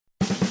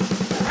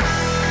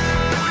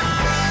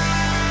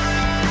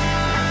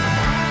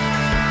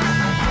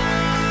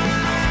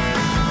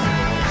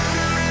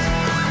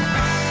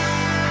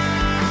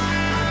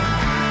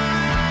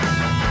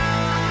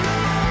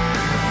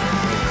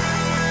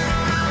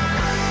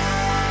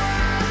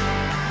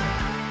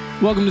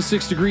Welcome to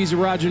 6 Degrees of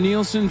Roger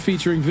Nielsen,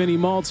 featuring Vinnie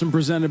Maltz and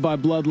presented by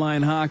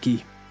Bloodline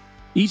Hockey.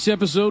 Each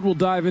episode will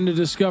dive into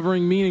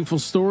discovering meaningful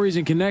stories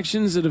and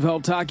connections that have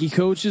helped hockey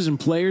coaches and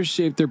players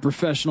shape their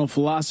professional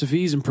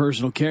philosophies and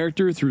personal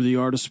character through the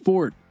art of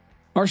sport.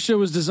 Our show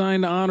is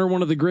designed to honor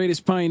one of the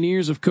greatest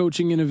pioneers of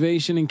coaching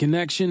innovation and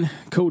connection,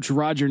 Coach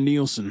Roger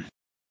Nielsen.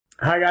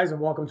 Hi guys,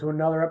 and welcome to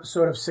another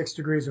episode of 6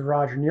 Degrees of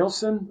Roger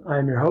Nielsen. I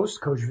am your host,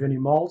 Coach Vinnie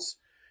Maltz.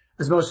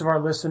 As most of our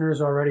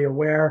listeners are already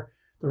aware,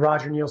 the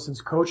Roger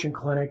Nielsen's coaching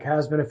clinic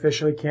has been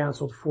officially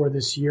canceled for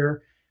this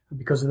year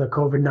because of the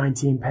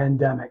COVID-19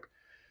 pandemic.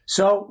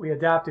 So we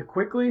adapted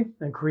quickly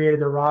and created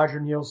the Roger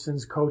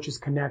Nielsen's Coaches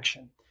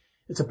Connection.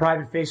 It's a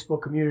private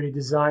Facebook community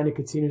designed to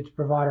continue to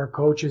provide our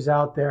coaches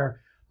out there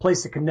a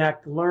place to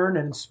connect, learn,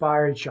 and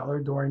inspire each other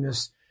during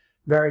this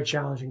very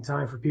challenging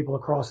time for people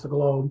across the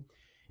globe.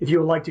 If you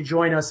would like to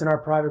join us in our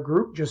private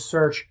group, just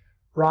search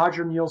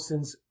Roger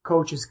Nielsen's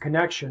Coaches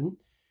Connection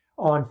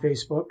on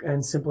Facebook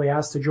and simply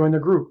ask to join the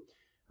group.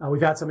 We've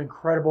had some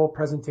incredible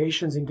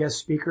presentations and guest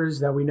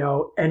speakers that we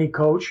know any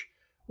coach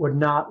would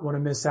not want to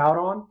miss out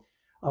on.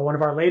 One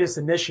of our latest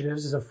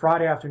initiatives is a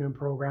Friday afternoon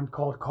program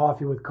called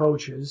Coffee with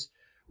Coaches.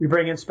 We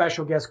bring in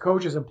special guest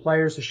coaches and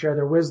players to share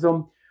their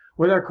wisdom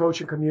with our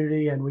coaching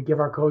community, and we give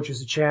our coaches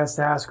a chance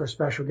to ask our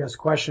special guest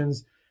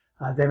questions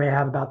they may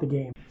have about the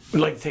game.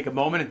 We'd like to take a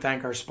moment and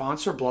thank our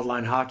sponsor,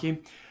 Bloodline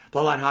Hockey.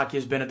 Bloodline Hockey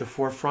has been at the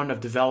forefront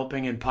of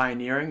developing and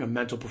pioneering a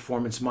mental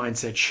performance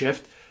mindset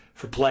shift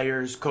for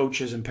players,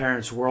 coaches, and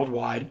parents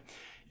worldwide.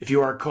 If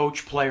you are a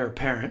coach, player, or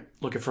parent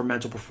looking for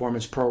mental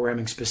performance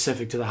programming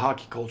specific to the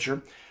hockey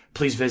culture,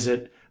 please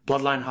visit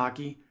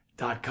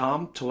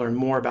bloodlinehockey.com to learn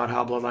more about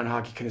how Bloodline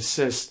Hockey can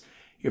assist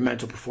your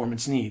mental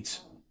performance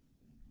needs.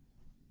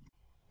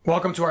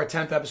 Welcome to our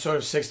 10th episode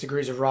of 6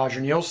 Degrees of Roger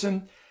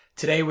Nielsen.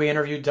 Today we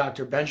interviewed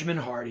Dr. Benjamin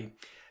Hardy.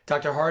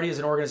 Dr. Hardy is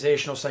an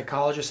organizational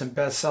psychologist and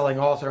best-selling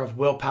author of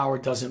Willpower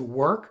Doesn't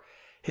Work.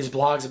 His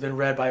blogs have been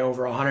read by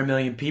over 100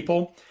 million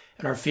people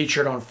and are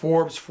featured on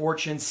Forbes,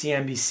 Fortune,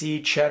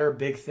 CNBC, Cheddar,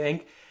 Big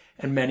Think,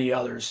 and many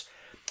others.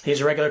 He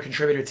is a regular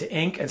contributor to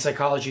Inc. and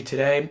Psychology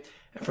Today,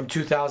 and from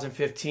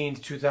 2015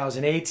 to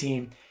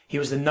 2018, he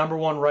was the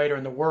 #1 writer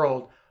in the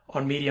world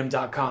on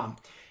Medium.com.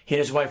 He and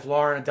his wife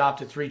Lauren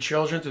adopted 3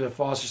 children through the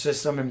foster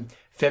system in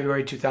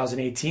February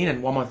 2018,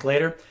 and 1 month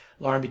later,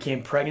 Lauren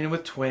became pregnant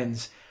with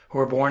twins who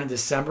were born in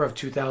December of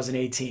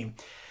 2018.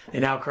 They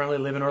now currently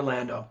live in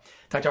Orlando.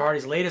 Dr.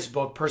 Hardy's latest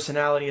book,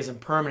 Personality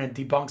Isn't Permanent,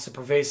 debunks the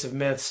pervasive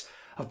myths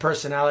of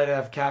personality that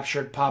have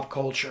captured pop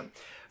culture.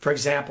 For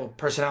example,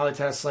 personality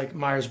tests like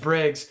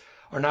Myers-Briggs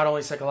are not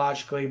only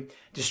psychologically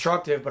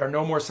destructive, but are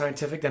no more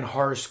scientific than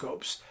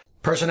horoscopes.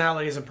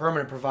 Personality Isn't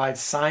Permanent provides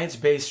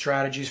science-based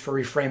strategies for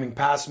reframing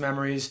past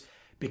memories,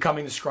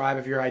 becoming the scribe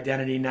of your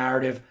identity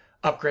narrative,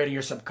 upgrading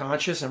your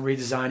subconscious, and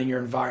redesigning your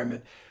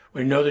environment.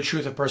 When you know the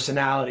truth of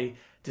personality,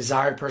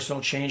 desired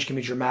personal change can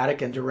be dramatic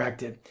and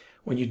directed.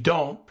 When you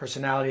don't,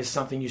 personality is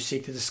something you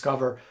seek to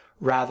discover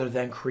rather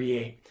than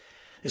create.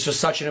 This was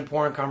such an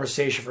important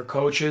conversation for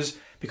coaches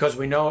because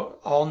we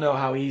all know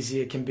how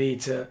easy it can be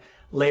to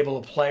label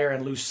a player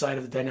and lose sight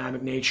of the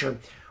dynamic nature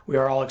we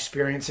are all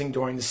experiencing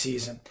during the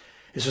season.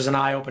 This was an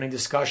eye-opening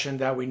discussion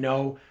that we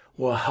know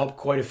will help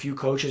quite a few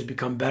coaches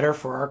become better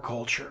for our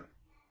culture.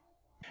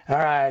 All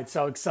right,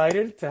 so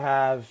excited to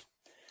have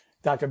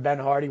Dr. Ben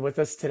Hardy with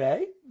us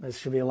today. This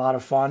should be a lot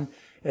of fun.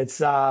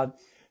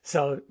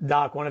 So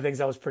Doc, one of the things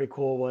that was pretty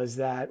cool was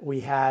that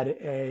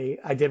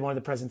I did one of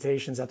the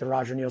presentations at the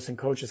Roger Nielsen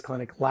Coaches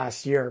Clinic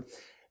last year,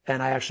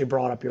 and I actually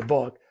brought up your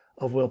book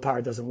of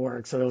Willpower Doesn't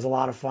Work. So it was a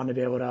lot of fun to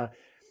be able to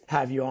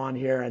have you on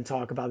here and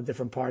talk about the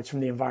different parts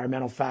from the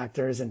environmental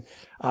factors and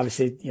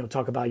obviously,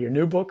 talk about your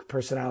new book,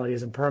 Personality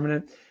Isn't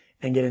Permanent,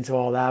 and get into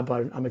all that.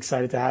 But I'm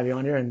excited to have you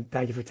on here, and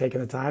thank you for taking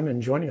the time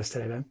and joining us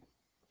today, man.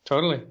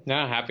 Totally.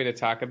 No, happy to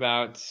talk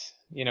about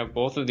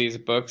both of these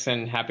books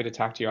and happy to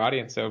talk to your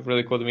audience. So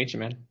really cool to meet you,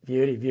 man.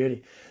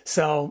 Beauty.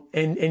 So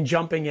in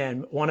jumping in,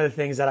 one of the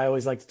things that I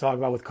always like to talk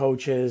about with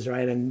coaches,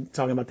 right, and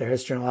talking about their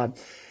history and all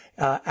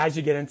that, as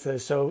you get into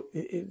this, so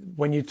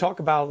when you talk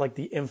about like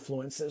the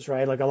influences,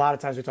 right, like a lot of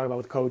times we talk about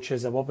with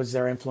coaches and what was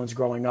their influence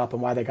growing up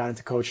and why they got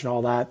into coaching and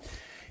all that,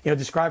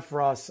 describe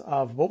for us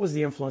of what was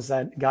the influence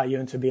that got you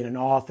into being an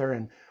author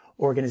and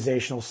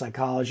organizational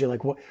psychology,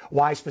 like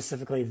why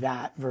specifically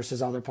that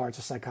versus other parts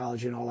of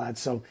psychology and all that.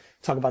 So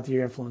talk about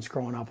your influence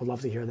growing up. I'd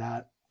love to hear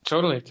that.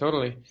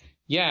 Totally.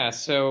 Yeah.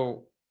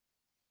 So,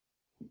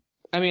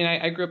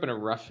 I grew up in a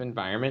rough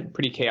environment,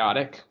 pretty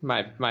chaotic.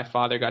 My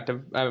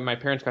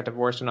parents got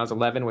divorced when I was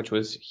 11, which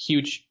was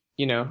huge.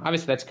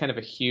 Obviously that's kind of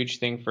a huge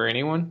thing for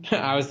anyone.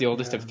 I was the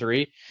oldest of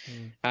 3.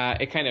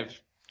 It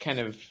kind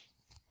of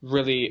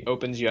really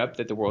opens you up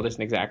that the world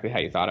isn't exactly how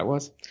you thought it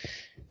was.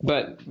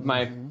 But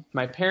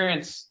my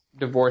parents'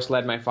 divorce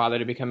led my father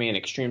to becoming an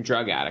extreme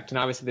drug addict. And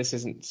obviously this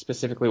isn't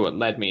specifically what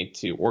led me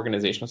to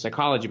organizational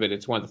psychology, but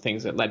it's one of the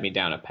things that led me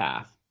down a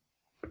path.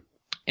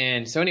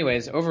 And so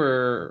anyways,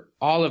 over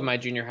all of my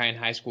junior high and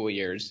high school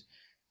years,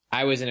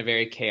 I was in a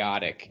very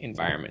chaotic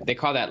environment. They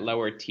call that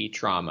lower T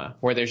trauma,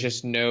 where there's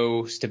just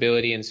no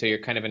stability. And so you're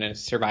kind of in a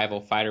survival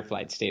fight or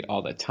flight state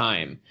all the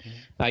time.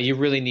 You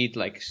really need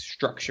like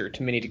structure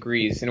to many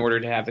degrees in order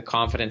to have the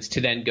confidence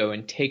to then go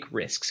and take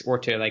risks or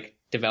to like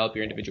develop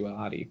your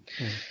individuality.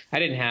 I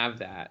didn't have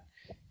that.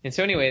 And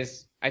so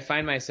anyways, I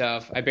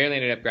barely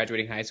ended up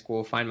graduating high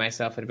school, find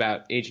myself at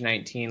about age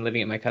 19,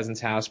 living at my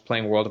cousin's house,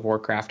 playing World of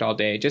Warcraft all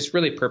day, just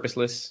really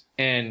purposeless,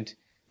 and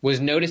was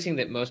noticing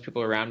that most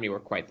people around me were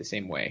quite the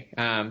same way.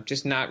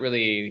 Just not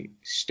really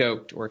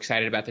stoked or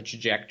excited about the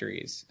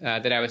trajectories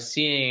that I was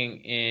seeing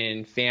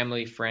in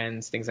family,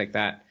 friends, things like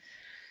that.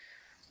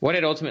 What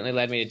it ultimately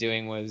led me to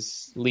doing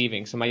was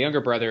leaving. So my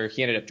younger brother,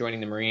 he ended up joining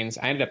the Marines.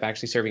 I ended up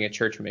actually serving a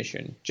church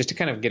mission just to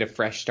kind of get a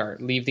fresh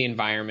start, leave the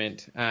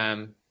environment,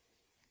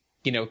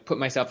 put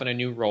myself in a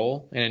new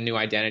role and a new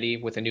identity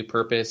with a new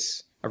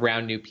purpose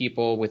around new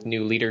people with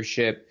new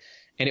leadership.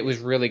 And it was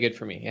really good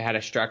for me. It had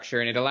a structure,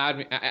 and it allowed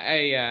me,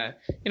 I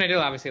did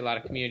obviously a lot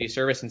of community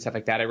service and stuff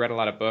like that. I read a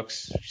lot of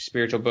books,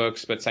 spiritual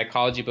books, but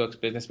psychology books,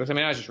 business books. I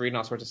mean, I was just reading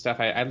all sorts of stuff.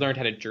 I learned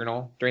how to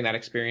journal during that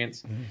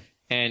experience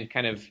and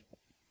kind of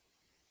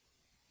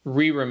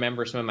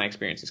remember some of my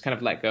experiences, kind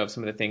of let go of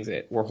some of the things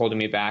that were holding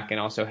me back, and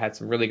also had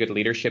some really good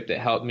leadership that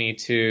helped me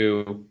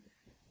to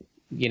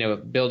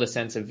build a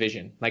sense of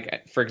vision.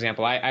 Like, for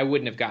example, I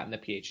wouldn't have gotten the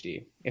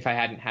PhD if I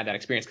hadn't had that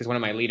experience, because one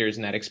of my leaders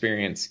in that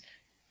experience,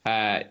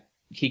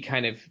 he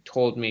kind of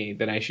told me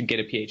that I should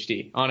get a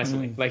PhD,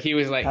 honestly. Like, he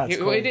was like, he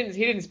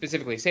didn't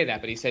specifically say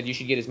that, but he said you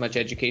should get as much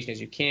education as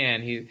you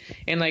can.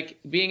 And like,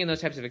 being in those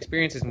types of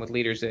experiences and with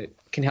leaders that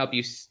can help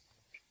you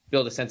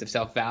build a sense of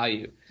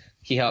self-value,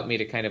 he helped me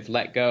to kind of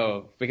let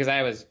go, because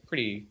I was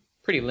pretty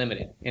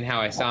limited in how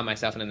I saw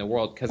myself and in the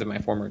world because of my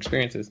former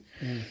experiences.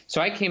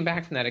 So I came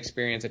back from that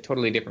experience a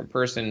totally different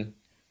person,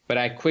 but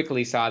I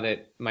quickly saw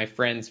that my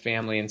friends,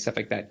 family, and stuff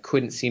like that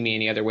couldn't see me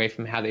any other way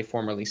from how they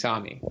formerly saw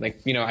me.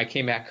 Like, I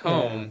came back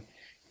home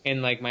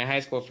and like my high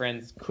school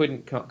friends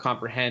couldn't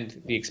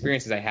comprehend the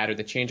experiences I had or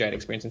the change I had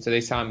experienced. And so they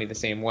saw me the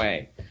same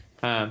way.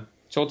 So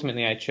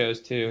ultimately I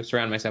chose to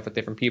surround myself with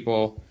different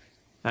people,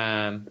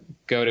 go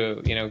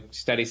to,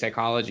 study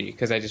psychology,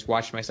 because I just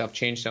watched myself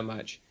change so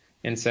much.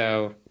 And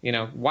so,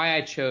 why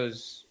I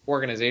chose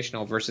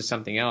organizational versus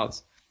something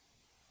else,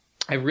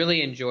 I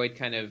really enjoyed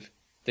kind of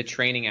the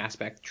training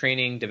aspect,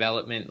 training,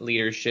 development,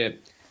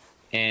 leadership,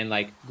 and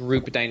like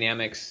group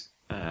dynamics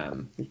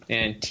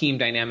and team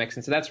dynamics.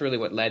 And so that's really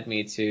what led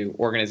me to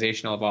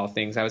organizational of all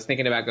things. I was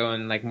thinking about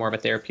going like more of a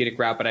therapeutic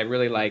route, but I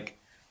really like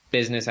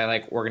business. I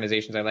like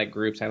organizations. I like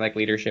groups. I like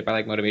leadership. I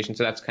like motivation.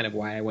 So that's kind of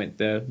why I went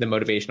the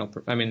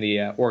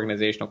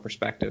organizational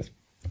perspective.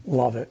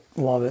 Love it.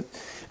 One of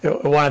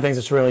the things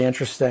that's really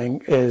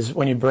interesting is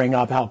when you bring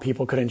up how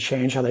people couldn't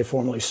change how they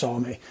formerly saw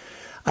me.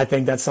 I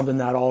think that's something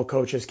that all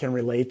coaches can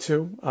relate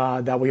to,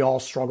 that we all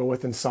struggle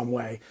with in some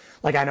way.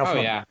 Like, I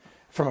know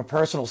from a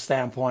personal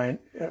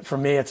standpoint, for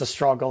me, it's a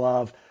struggle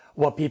of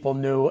what people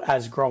knew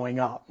as growing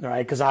up,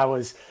 right?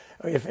 Because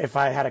if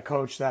I had a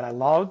coach that I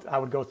loved, I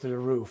would go through the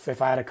roof.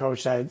 If I had a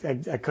coach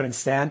that I couldn't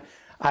stand,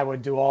 I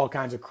would do all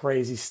kinds of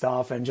crazy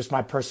stuff, and just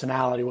my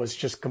personality was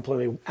just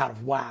completely out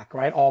of whack,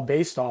 right? All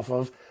based off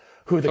of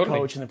who the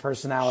coach and the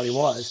personality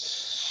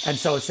was. And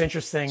so it's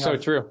interesting. So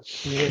true.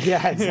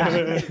 Yeah,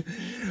 exactly.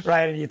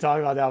 Right. And you talk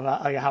about that,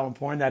 about like how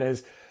important that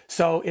is.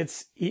 So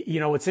it's,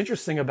 what's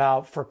interesting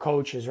about for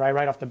coaches,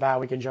 right off the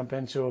bat, we can jump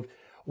into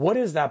what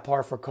is that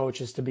part for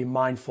coaches to be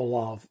mindful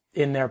of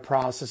in their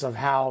process of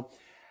how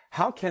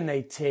can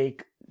they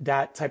take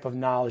that type of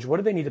knowledge? What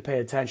do they need to pay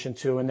attention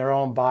to in their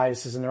own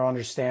biases and their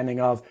understanding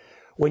of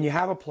when you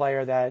have a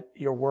player that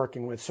you're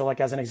working with? So like,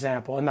 as an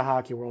example, in the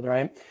hockey world,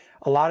 right?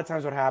 A lot of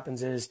times what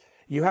happens is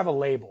you have a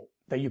label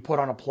that you put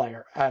on a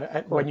player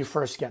when you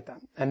first get them.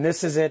 And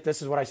this is it.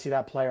 This is what I see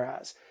that player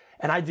as.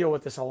 And I deal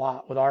with this a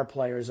lot with our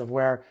players of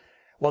where,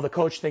 well, the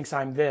coach thinks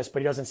I'm this,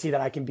 but he doesn't see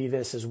that I can be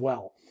this as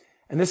well.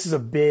 And this is a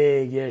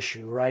big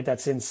issue, right?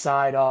 That's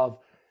inside of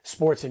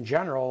sports in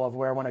general, of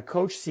where when a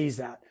coach sees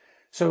that.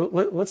 So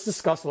let's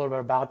discuss a little bit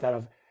about that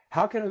of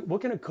what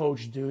can a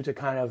coach do to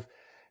kind of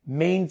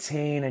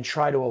maintain and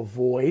try to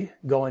avoid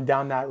going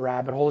down that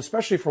rabbit hole,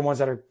 especially for ones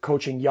that are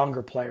coaching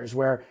younger players,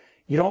 where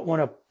you don't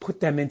want to put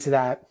them into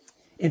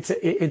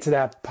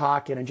that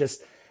pocket and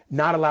just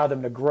not allow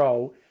them to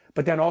grow,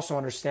 but then also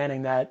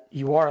understanding that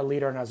you are a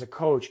leader, and as a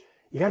coach,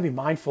 you got to be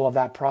mindful of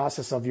that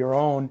process of your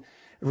own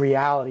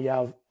reality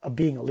of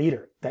being a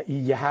leader, that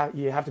you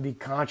have to be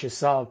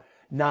conscious of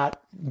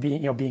not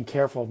being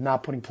careful of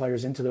not putting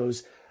players into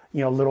those,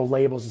 little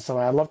labels and so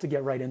on. I'd love to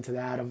get right into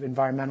that of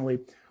environmentally,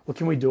 what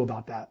can we do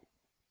about that?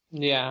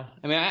 Yeah.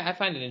 I mean, I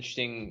find it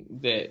interesting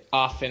that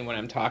often when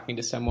I'm talking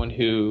to someone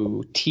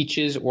who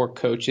teaches or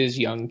coaches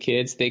young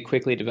kids, they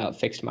quickly develop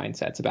fixed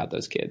mindsets about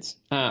those kids.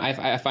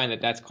 I find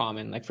that that's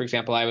common. Like, for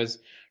example, I was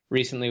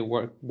recently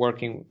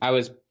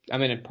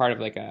I'm in a part of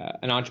like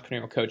an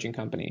entrepreneurial coaching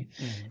company.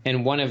 Mm-hmm.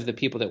 And one of the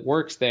people that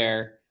works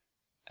there,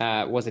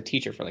 was a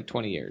teacher for like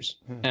 20 years.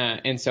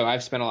 And so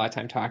I've spent a lot of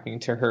time talking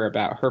to her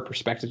about her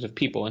perspectives of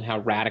people and how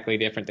radically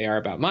different they are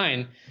about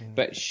mine.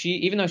 But she,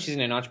 even though she's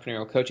in an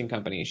entrepreneurial coaching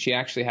company, she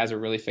actually has a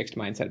really fixed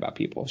mindset about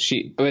people.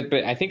 But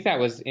I think that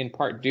was in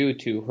part due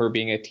to her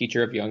being a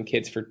teacher of young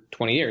kids for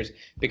 20 years.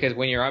 Because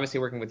when you're obviously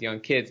working with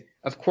young kids,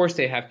 of course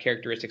they have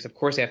characteristics, of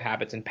course they have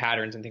habits and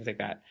patterns and things like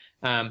that.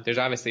 There's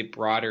obviously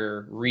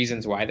broader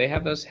reasons why they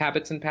have those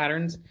habits and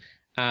patterns.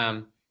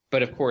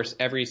 But of course,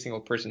 every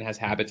single person has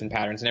habits and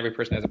patterns, and every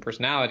person has a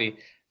personality.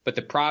 But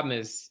the problem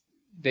is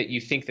that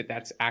you think that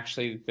that's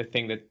actually the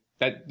thing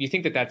that you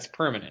think that that's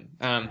permanent.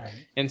 Right.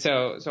 And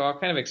so I'll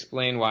kind of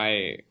explain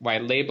why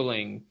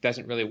labeling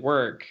doesn't really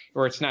work,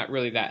 or it's not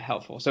really that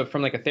helpful. So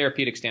from like a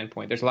therapeutic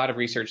standpoint, there's a lot of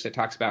research that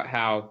talks about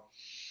how,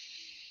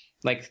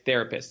 like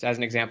therapists, as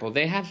an example,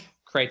 they have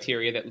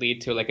criteria that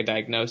lead to like a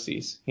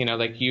diagnosis.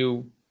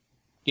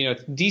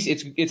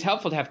 It's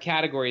helpful to have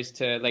categories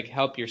to like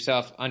help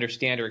yourself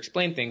understand or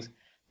explain things.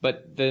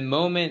 But the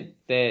moment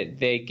that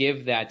they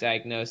give that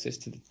diagnosis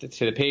to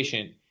the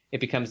patient, it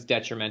becomes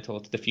detrimental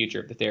to the future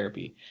of the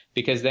therapy.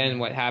 Because then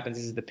what happens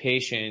is the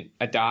patient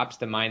adopts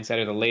the mindset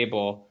or the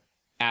label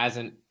as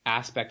an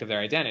aspect of their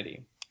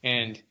identity.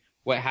 And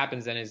what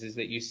happens then is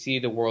that you see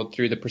the world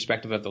through the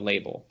perspective of the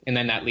label. And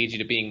then that leads you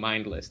to being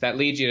mindless. That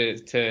leads you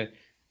to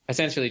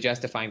essentially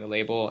justifying the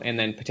label and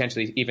then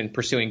potentially even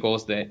pursuing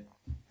goals that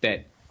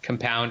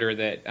compound or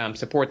that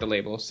support the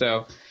label.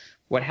 So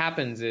what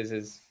happens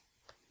is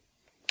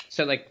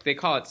so like they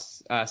call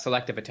it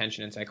selective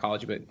attention in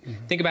psychology, but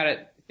think about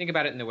it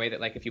in the way that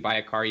like if you buy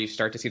a car, you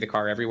start to see the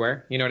car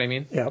everywhere. You know what I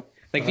mean? Yep.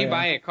 Like if you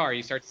buy a car,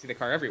 you start to see the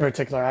car everywhere.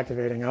 Reticular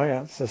activating. Oh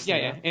yeah. System.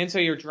 Yeah. And so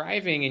you're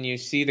driving and you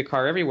see the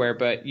car everywhere,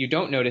 but you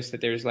don't notice that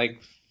there's like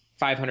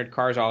 500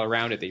 cars all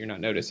around it that you're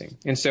not noticing.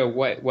 And so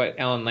what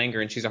Ellen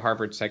Langer, and she's a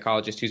Harvard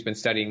psychologist who's been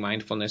studying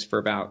mindfulness for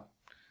about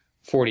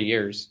 40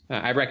 years.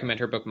 I recommend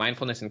her book,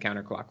 Mindfulness and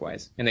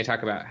Counterclockwise. And they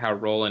talk about how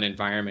role and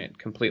environment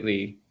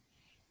completely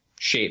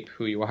shape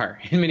who you are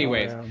in many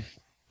ways. Yeah.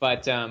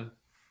 But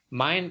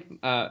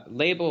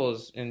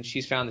labels, and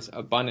she's found this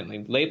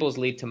abundantly, labels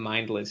lead to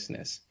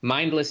mindlessness.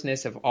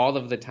 Mindlessness of all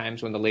of the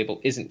times when the label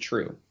isn't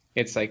true.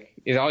 It's like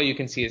all you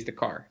can see is the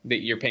car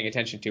that you're paying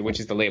attention to, which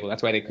is the label.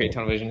 That's why they create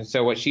tunnel vision.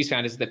 So what she's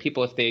found is that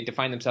people, if they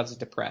define themselves as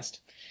depressed,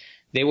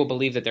 they will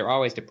believe that they're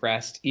always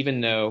depressed,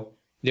 even though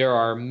there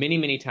are many,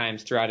 many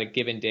times throughout a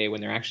given day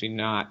when they're actually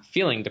not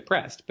feeling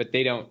depressed, but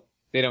they don't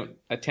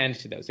attend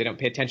to those. They don't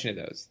pay attention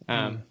to those.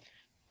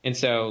 And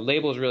so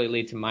labels really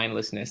lead to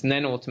mindlessness. And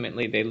then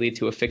ultimately they lead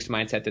to a fixed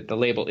mindset that the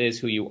label is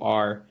who you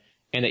are,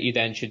 and that you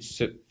then should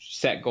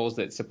set goals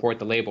that support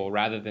the label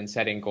rather than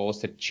setting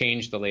goals to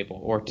change the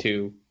label or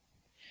to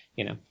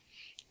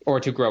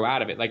grow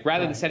out of it. Like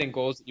rather than setting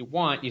goals that you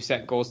want, you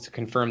set goals to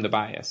confirm the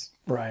bias.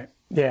 Right.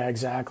 Yeah,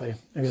 exactly.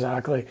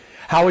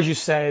 How would you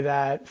say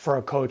that for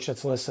a coach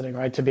that's listening,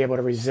 right, to be able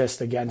to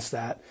resist against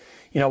that?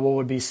 What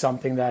would be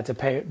something that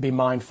to be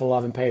mindful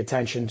of and pay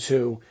attention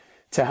to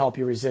help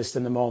you resist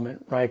in the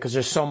moment, right? Because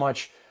there's so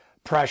much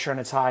pressure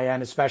and it's high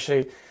end,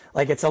 especially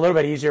like it's a little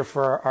bit easier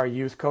for our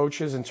youth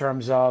coaches in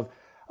terms of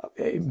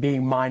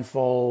being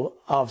mindful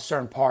of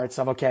certain parts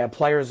of, okay, a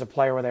player is a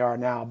player where they are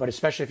now, but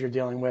especially if you're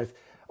dealing with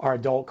our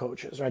adult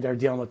coaches, right? They're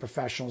dealing with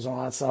professionals and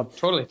all that stuff.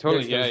 Totally.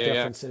 There's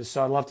differences.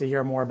 So I'd love to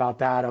hear more about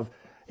that of,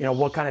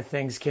 what kind of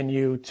things can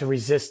you to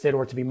resist it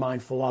or to be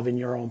mindful of in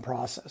your own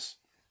process?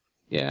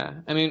 Yeah.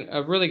 I mean,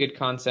 a really good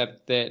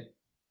concept that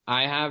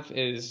I have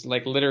is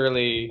like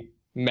literally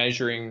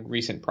measuring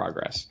recent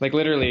progress. Like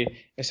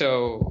literally,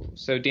 so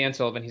Dan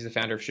Sullivan, he's the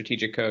founder of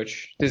Strategic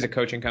Coach. This is a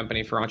coaching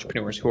company for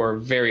entrepreneurs who are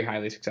very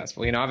highly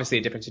successful. Obviously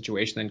a different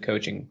situation than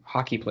coaching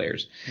hockey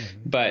players,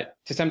 but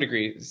to some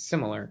degree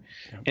similar.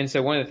 Yeah. And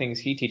so one of the things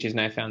he teaches, and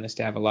I found this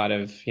to have a lot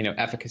of,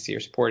 efficacy or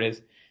support, is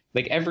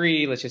like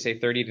every, let's just say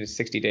 30 to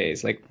 60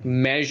 days, like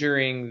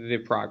measuring the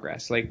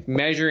progress, like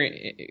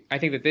measuring, I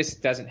think that this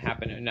doesn't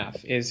happen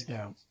enough, is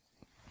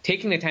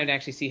taking the time to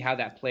actually see how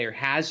that player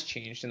has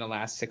changed in the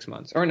last 6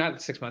 months, or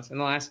not 6 months, in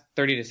the last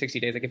 30 to 60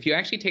 days. Like if you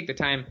actually take the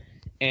time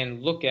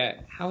and look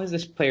at how has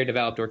this player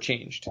developed or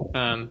changed,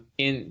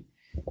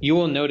 you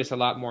will notice a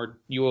lot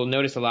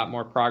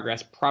more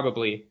progress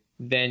probably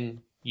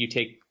than you're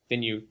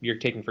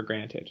taking for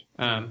granted.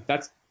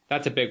 That's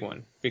a big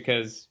one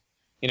because,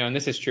 and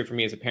this is true for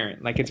me as a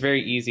parent. Like it's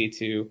very easy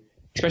to,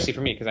 especially for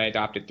me, because I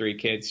adopted 3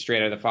 kids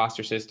straight out of the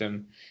foster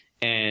system,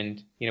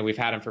 and, we've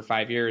had them for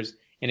 5 years.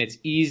 And it's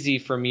easy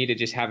for me to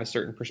just have a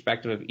certain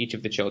perspective of each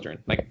of the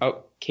children. Like,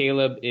 oh,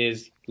 Caleb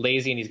is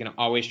lazy and he's going to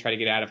always try to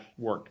get out of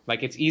work.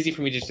 Like, it's easy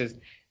for me just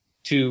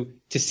to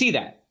see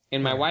that.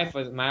 And my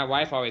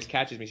wife always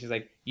catches me. She's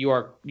like,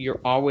 you're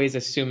always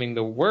assuming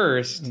the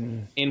worst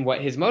in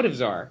what his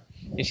motives are.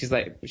 And she's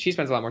like, she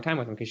spends a lot more time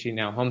with him because she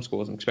now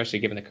homeschools him, especially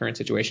given the current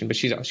situation. But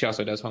she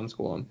also does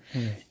homeschool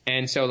him.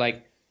 And so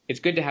like, it's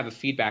good to have a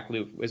feedback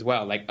loop as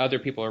well, like other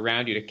people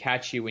around you to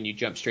catch you when you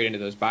jump straight into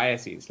those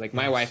biases. Like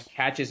my wife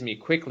catches me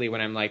quickly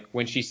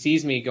when she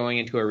sees me going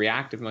into a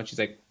reactive mode, she's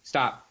like,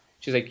 stop.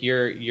 She's like,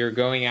 you're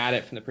going at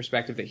it from the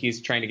perspective that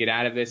he's trying to get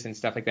out of this and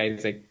stuff like that.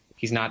 It's like,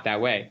 he's not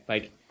that way.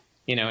 Like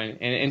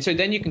and so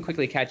then you can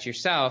quickly catch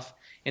yourself,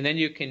 and then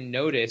you can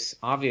notice,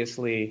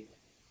 obviously,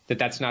 that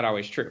that's not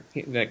always true.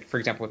 Like, for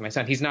example, with my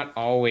son, he's not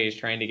always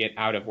trying to get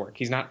out of work.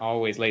 He's not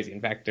always lazy.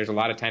 In fact, there's a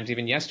lot of times,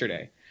 even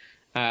yesterday,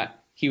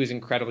 he was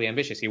incredibly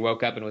ambitious. He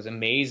woke up and was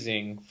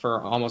amazing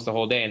for almost the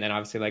whole day. And then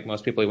obviously, like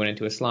most people, he went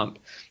into a slump.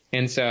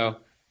 And so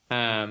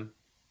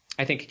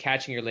I think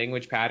catching your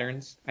language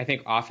patterns, I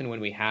think often when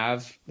we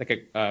have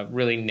like a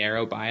really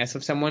narrow bias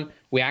of someone,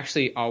 we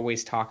actually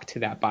always talk to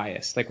that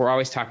bias. Like we're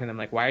always talking to them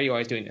like, why are you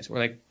always doing this? We're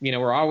like,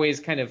 we're always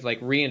kind of like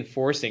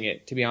reinforcing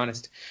it, to be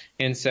honest.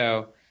 And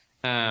so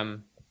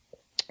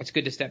it's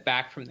good to step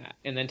back from that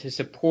and then to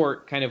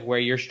support kind of where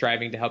you're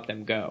striving to help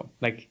them go.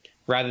 Like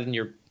rather than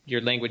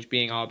your language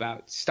being all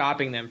about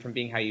stopping them from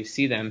being how you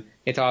see them,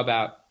 it's all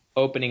about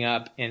opening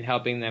up and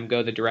helping them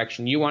go the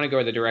direction you want to go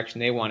or the direction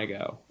they want to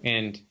go.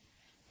 And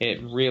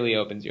it really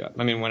opens you up.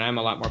 I mean, when I'm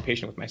a lot more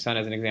patient with my son,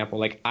 as an example,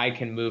 like I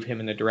can move him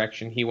in the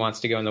direction he wants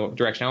to go, in the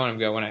direction I want him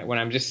to go. When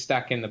I'm just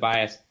stuck in the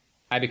bias,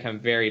 I become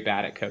very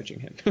bad at coaching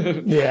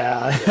him.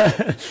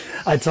 Yeah,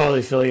 I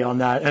totally feel you on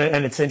that.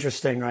 And it's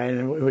interesting, right?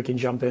 And we can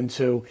jump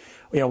into,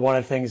 one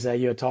of the things that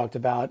you had talked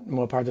about, and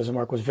what part doesn't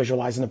work, was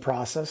visualizing the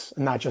process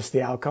and not just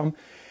the outcome.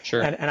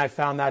 Sure. And I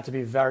found that to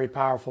be very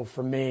powerful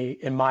for me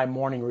in my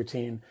morning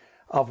routine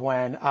of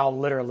when I'll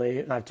literally,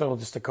 and I've told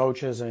this to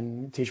coaches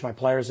and teach my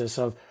players this,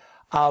 of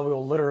I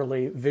will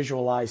literally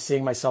visualize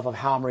seeing myself of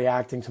how I'm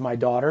reacting to my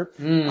daughter,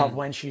 of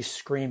when she's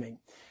screaming.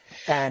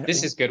 And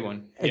this is a good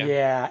one.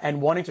 Yeah.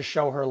 And wanting to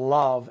show her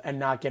love and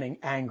not getting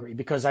angry,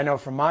 because I know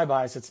from my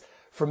bias,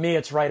 for me,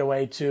 it's right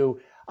away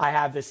I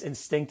have this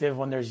instinctive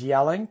when there's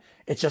yelling,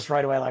 it's just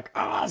right away like,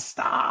 oh,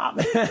 stop.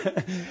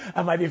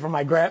 That might be from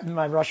my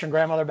Russian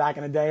grandmother back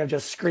in the day of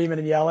just screaming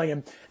and yelling.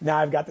 And now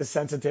I've got this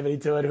sensitivity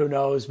to it. Who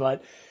knows?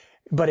 But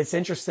it's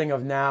interesting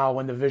of now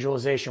when the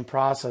visualization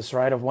process,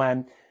 right, of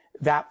when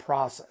that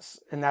process,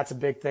 and that's a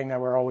big thing that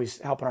we're always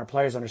helping our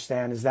players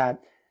understand, is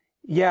that,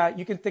 yeah,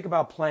 you can think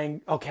about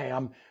playing, okay,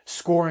 I'm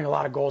scoring a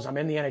lot of goals, I'm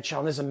in the NHL,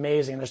 and this is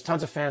amazing, there's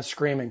tons of fans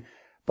screaming.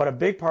 But a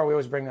big part we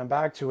always bring them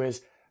back to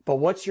is, but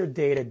what's your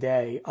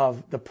day-to-day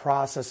of the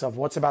process of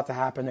what's about to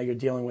happen that you're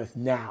dealing with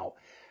now?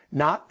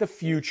 Not the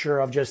future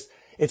of just,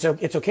 it's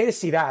okay to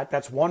see that.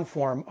 That's one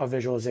form of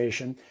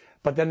visualization.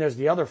 But then there's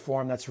the other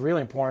form that's really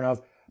important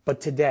of,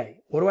 but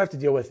today, what do I have to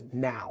deal with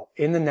now,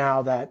 in the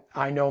now, that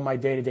I know my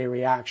day-to-day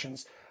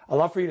reactions? I'd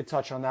love for you to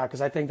touch on that,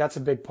 because I think that's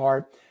a big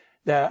part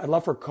that I'd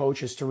love for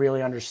coaches to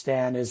really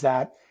understand, is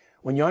that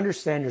when you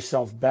understand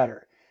yourself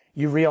better,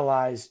 you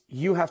realize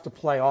you have to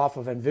play off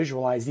of and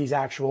visualize these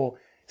actual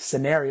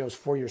scenarios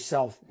for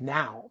yourself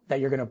now that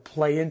you're going to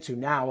play into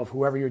now of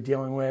whoever you're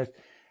dealing with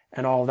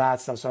and all that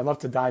stuff. So I'd love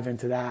to dive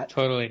into that.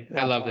 Totally.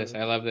 I love this.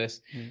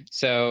 Mm-hmm.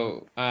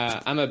 So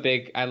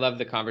I love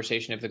the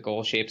conversation of the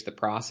goal shapes the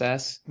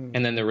process,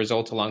 and then the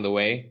results along the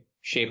way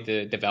shape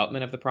the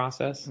development of the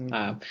process.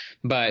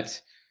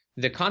 But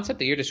the concept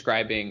that you're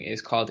describing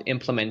is called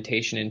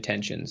implementation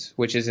intentions,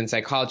 which is in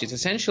psychology. It's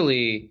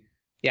essentially,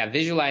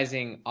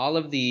 visualizing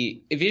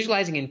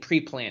and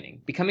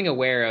pre-planning, becoming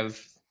aware of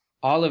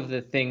all of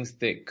the things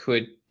that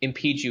could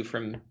impede you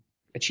from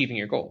achieving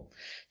your goal.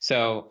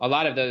 So a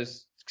lot of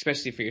those,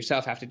 especially for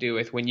yourself, have to do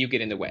with when you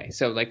get in the way.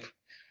 So like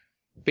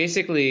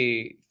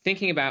basically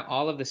thinking about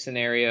all of the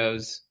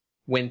scenarios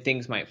when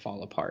things might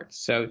fall apart.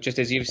 So just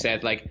as you've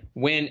said, like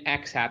when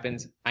X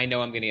happens, I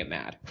know I'm going to get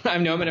mad. I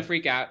know I'm going to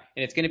freak out,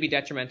 and it's going to be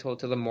detrimental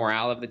to the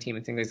morale of the team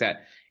and things like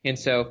that. And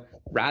so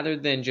rather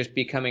than just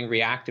becoming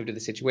reactive to the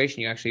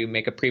situation, you actually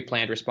make a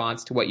pre-planned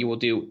response to what you will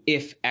do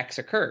if X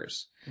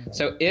occurs.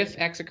 So if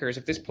X occurs,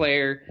 if this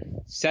player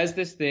says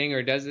this thing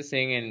or does this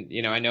thing,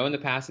 and I know in the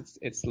past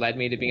it's led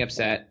me to being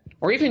upset,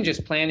 or even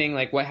just planning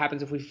like what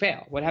happens if we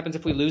fail, what happens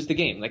if we lose the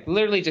game, like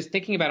literally just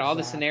thinking about all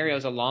the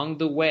scenarios along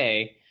the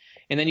way,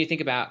 and then you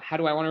think about how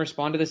do I want to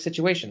respond to this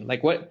situation,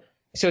 like what.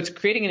 So it's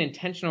creating an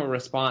intentional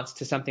response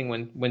to something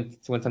when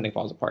something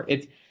falls apart.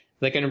 It's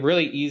like a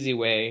really easy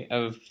way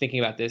of thinking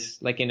about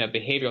this, like in a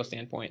behavioral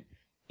standpoint.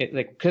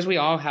 Because we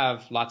all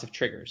have lots of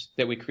triggers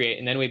that we create,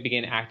 and then we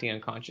begin acting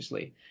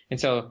unconsciously. And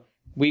so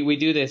we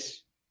do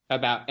this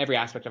about every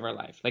aspect of our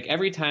life. Like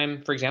every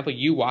time, for example,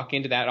 you walk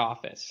into that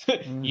office,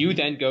 you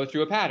then go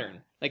through a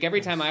pattern. Like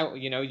every time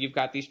you've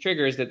got these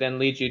triggers that then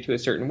lead you to a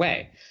certain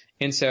way.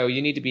 And so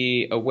you need to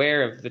be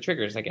aware of the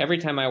triggers. Like every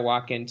time I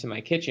walk into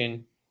my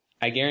kitchen,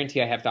 I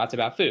guarantee I have thoughts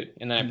about food.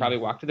 And then I probably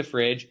walk to the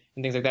fridge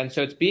and things like that. And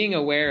so it's being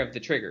aware of the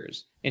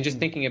triggers and just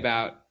thinking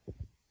about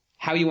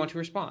how you want to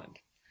respond.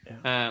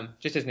 Yeah.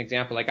 Just as an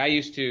example, like I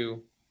used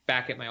to,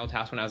 back at my old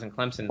house when I was in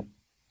Clemson,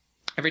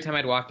 every time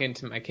I'd walk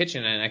into my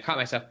kitchen and I caught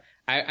myself,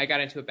 I got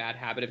into a bad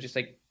habit of just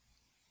like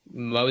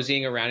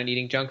moseying around and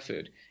eating junk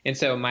food. And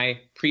so my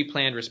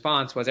pre-planned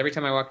response was every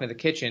time I walk into the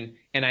kitchen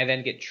and I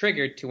then get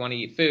triggered to want to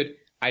eat food,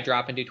 I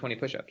drop and do 20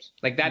 push-ups.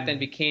 Like that then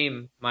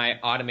became my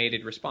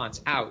automated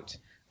response out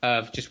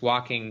of just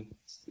walking,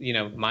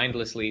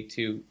 mindlessly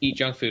to eat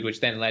junk food,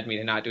 which then led me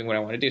to not doing what I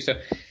want to do. So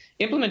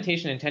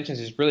implementation intentions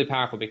is really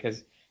powerful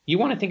because you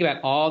want to think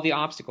about all the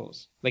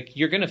obstacles. Like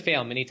you're going to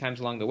fail many times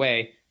along the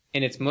way,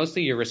 and it's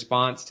mostly your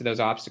response to those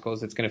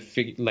obstacles that's going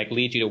to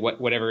lead you to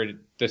whatever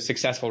the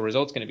successful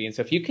result's going to be. And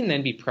so if you can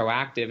then be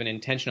proactive and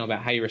intentional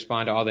about how you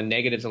respond to all the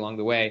negatives along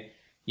the way,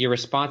 your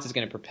response is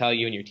going to propel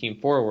you and your team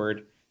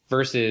forward,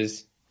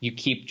 versus you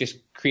keep just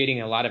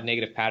creating a lot of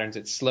negative patterns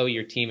that slow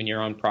your team and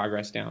your own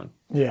progress down.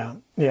 Yeah,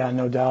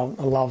 no doubt.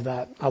 I love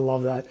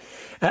that.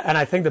 And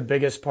I think the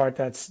biggest part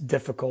that's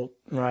difficult,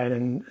 right,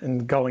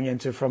 and going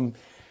into from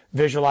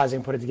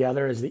visualizing, put it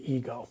together, is the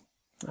ego.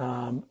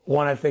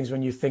 One of the things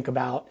when you think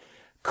about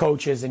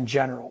coaches in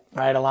general,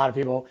 right, a lot of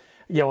people,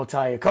 will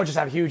tell you coaches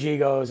have huge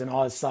egos and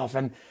all this stuff.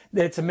 And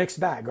it's a mixed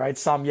bag, right?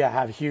 Some,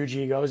 have huge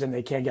egos and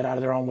they can't get out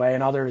of their own way.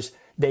 And others,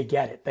 they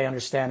get it. They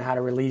understand how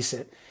to release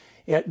it.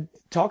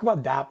 Talk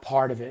about that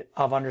part of it,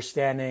 of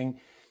understanding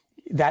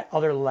that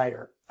other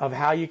layer of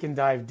how you can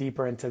dive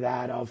deeper into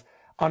that, of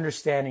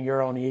understanding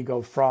your own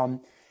ego from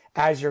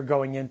as you're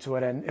going into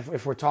it. And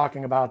if we're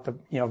talking about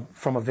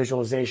from a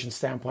visualization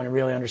standpoint and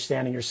really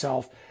understanding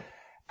yourself,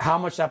 how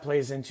much that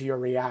plays into your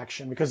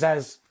reaction. Because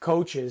as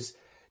coaches,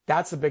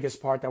 that's the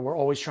biggest part that we're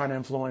always trying to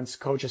influence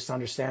coaches to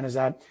understand, is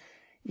that,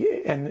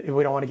 and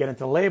we don't want to get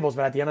into labels,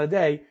 but at the end of the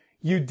day,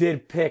 you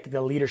did pick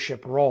the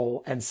leadership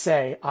role and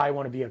say, I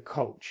want to be a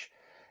coach.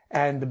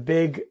 And the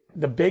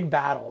big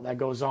battle that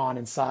goes on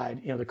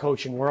inside, the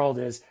coaching world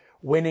is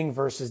winning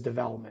versus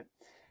development.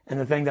 And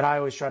the thing that I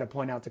always try to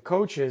point out to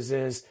coaches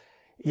is,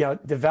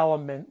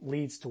 development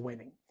leads to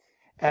winning.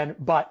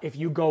 But if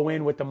you go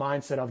in with the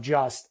mindset of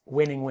just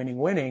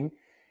winning,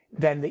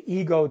 then the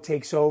ego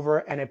takes over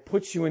and it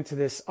puts you into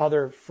this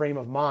other frame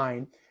of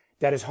mind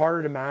that is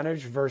harder to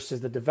manage versus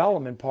the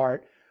development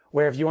part,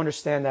 where if you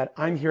understand that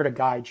I'm here to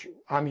guide you,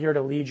 I'm here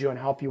to lead you and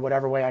help you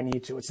whatever way I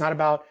need to. It's not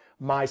about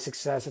my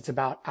success. It's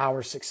about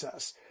our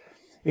success.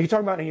 If you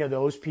talk about any of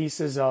those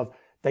pieces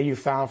that you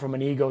found from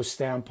an ego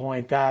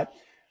standpoint that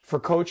for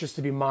coaches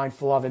to be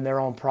mindful of in their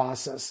own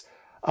process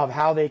of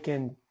how they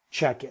can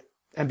check it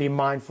and be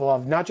mindful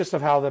of not just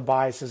of how the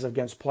biases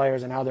against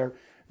players and how they're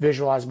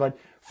visualized, but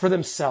for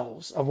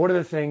themselves, of what are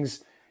the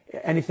things,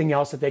 anything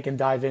else that they can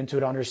dive into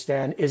to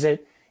understand. Is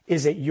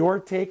it your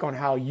take on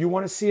how you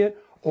want to see it,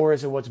 or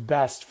is it what's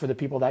best for the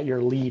people that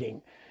you're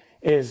leading?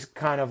 Is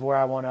kind of where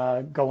I want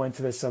to go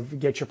into this, of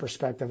get your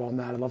perspective on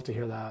that. I'd love to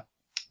hear that.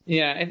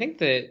 Yeah, I think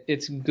that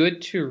it's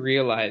good to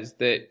realize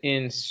that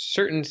in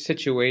certain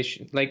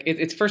situations,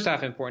 it's first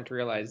off important to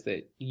realize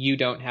that you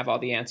don't have all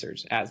the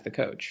answers as the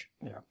coach.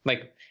 Yeah.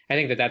 I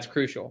think that that's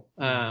crucial.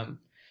 I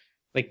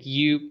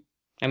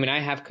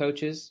have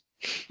coaches.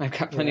 I've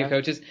got plenty of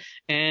coaches,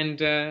 and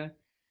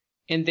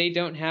they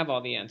don't have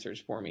all the answers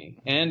for me.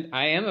 And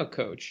I am a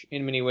coach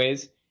in many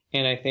ways.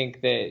 And I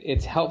think that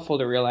it's helpful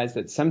to realize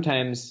that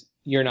sometimes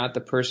you're not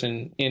the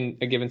person in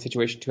a given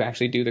situation to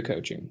actually do the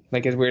coaching.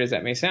 As weird as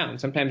that may sound,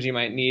 sometimes you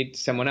might need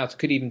someone else,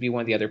 could even be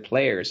one of the other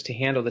players, to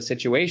handle the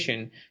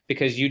situation,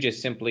 because you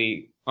just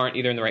simply aren't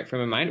either in the right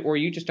frame of mind, or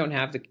you just don't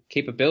have the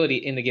capability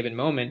in the given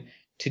moment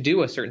to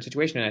do a certain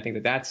situation. And I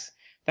think that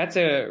that's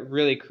a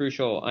really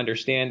crucial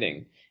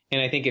understanding.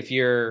 And I think if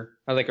you're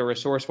a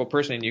resourceful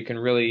person and you can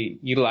really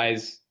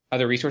utilize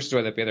other resources,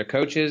 whether it be other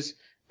coaches,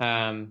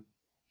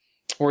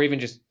 or even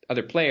just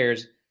other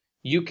players,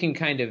 you can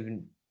get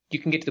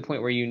to the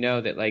point where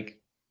that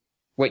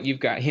what you've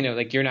got,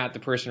 you're not the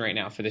person right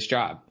now for this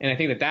job. And I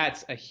think that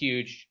that's a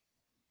huge,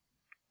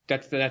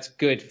 that's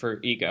good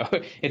for ego.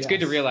 It's good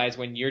to realize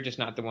when you're just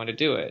not the one to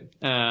do it.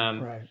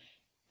 Right.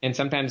 And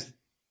sometimes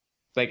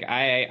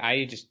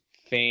I just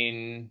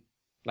feign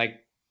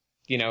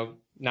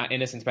not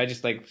innocence, but I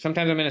just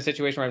sometimes I'm in a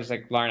situation where I'm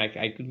just Lauren,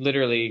 I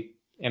literally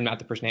am not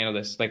the person to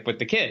handle this, with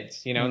the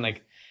kids, and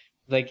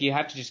you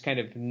have to just kind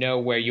of know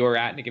where you're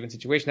at in a given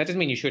situation. That doesn't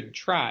mean you shouldn't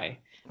try.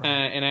 Right.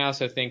 And I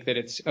also think that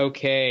it's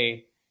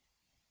okay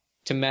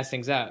to mess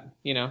things up.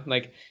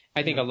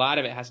 I think a lot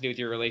of it has to do with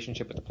your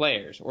relationship with the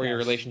players, or your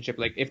relationship.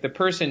 If the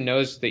person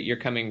knows that you're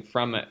coming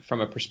from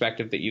a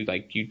perspective that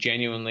you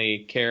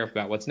genuinely care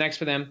about what's next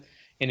for them,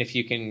 and if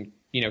you can,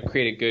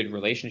 create a good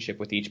relationship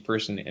with each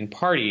person and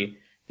party,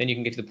 then you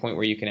can get to the point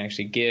where you can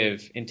actually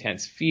give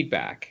intense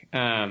feedback.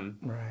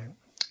 Right.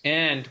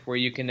 And where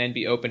you can then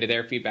be open to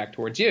their feedback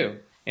towards you.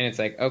 And it's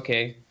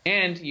okay.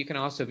 And you can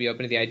also be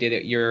open to the idea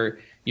that your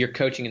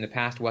coaching in the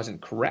past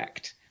wasn't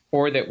correct,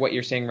 or that what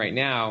you're saying right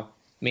now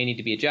may need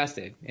to be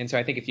adjusted. And so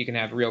I think if you can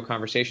have real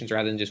conversations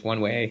rather than just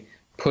one way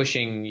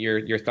pushing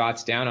your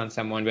thoughts down on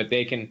someone, but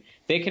they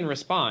can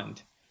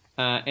respond,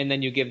 and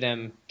then you give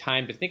them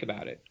time to think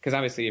about it. Because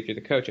obviously if you're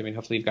the coach,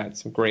 hopefully you've got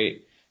some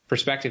great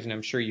perspectives, and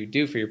I'm sure you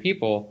do for your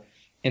people.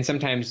 And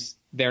sometimes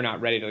they're not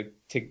ready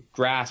to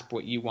grasp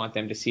what you want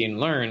them to see and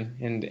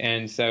learn.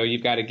 And so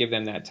you've got to give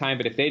them that time.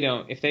 But if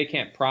they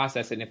can't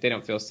process it, and if they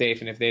don't feel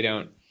safe, and if they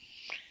don't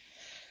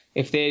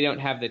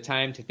have the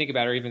time to think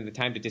about it, or even the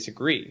time to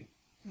disagree,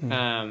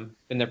 then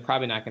they're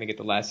probably not going to get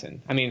the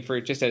lesson.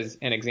 For just as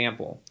an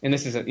example, and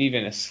this is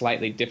even a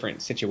slightly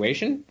different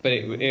situation, but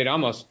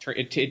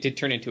it did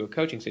turn into a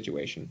coaching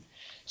situation.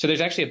 So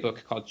there's actually a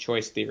book called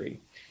Choice Theory.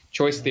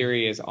 Choice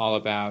Theory is all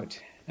about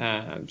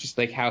just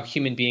like how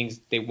human beings,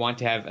 they want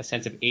to have a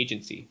sense of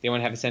agency. They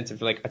want to have a sense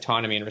of like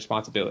autonomy and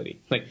responsibility.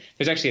 Like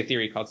there's actually a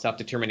theory called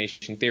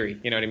self-determination theory.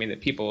 You know what I mean?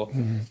 That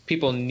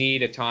people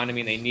need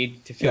autonomy and they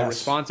need to feel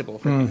responsible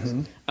for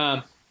things.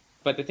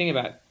 But the thing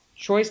about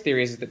choice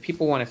theory is that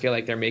people want to feel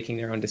like they're making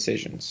their own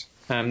decisions,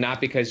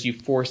 not because you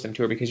force them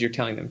to or because you're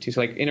telling them to.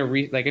 So like in a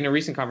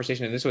recent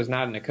conversation, and this was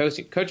not in a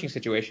coaching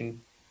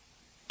situation,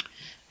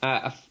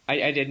 I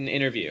did an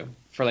interview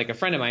for like a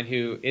friend of mine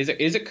who is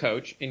a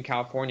coach in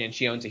California, and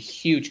she owns a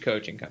huge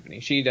coaching company.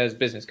 She does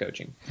business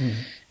coaching.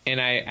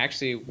 And I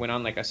actually went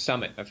on like a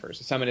summit of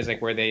hers. A summit is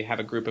like where they have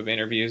a group of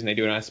interviews and they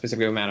do it on a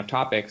specific amount of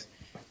topics.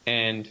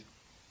 And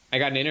I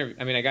got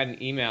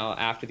an email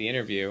after the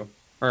interview,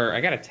 or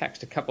I got a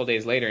text a couple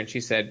days later, and she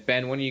said,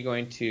 "Ben, when are you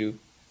going to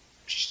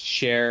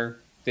share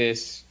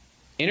this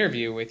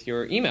interview with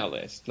your email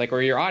list, like,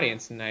 or your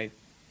audience?" And I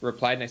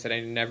replied and I said,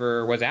 "I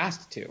never was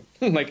asked to."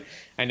 Like,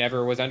 I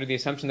never was under the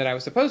assumption that I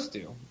was supposed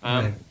to.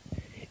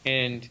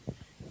 And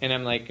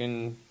I'm like,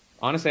 and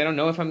honestly, I don't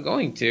know if I'm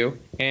going to,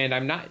 and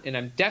I'm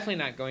definitely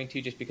not going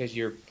to just because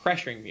you're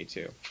pressuring me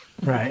to.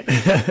 Right.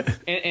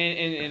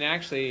 and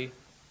actually,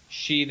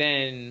 she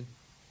then,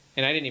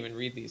 and I didn't even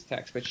read these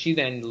texts, but she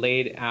then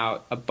laid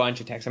out a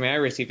bunch of texts. I mean, I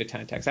received a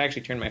ton of texts. I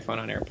actually turned my phone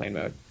on airplane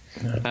mode.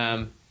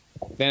 Then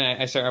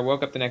I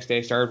woke up the next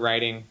day, started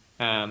writing,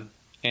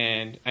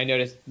 and I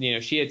noticed,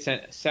 she had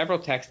sent several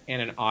texts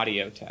and an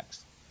audio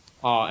text.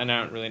 And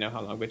I don't really know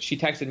how long, but she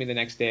texted me the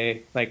next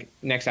day, like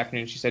next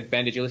afternoon. She said,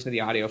 "Ben, did you listen to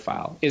the audio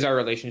file? Is our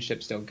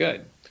relationship still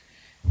good?"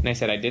 And I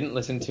said, "I didn't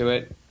listen to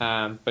it,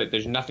 but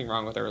there's nothing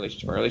wrong with our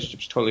relationship. Our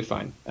relationship's totally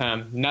fine.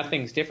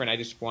 Nothing's different. I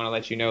just want to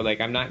let you know,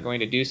 like, I'm not going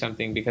to do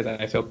something because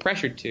I feel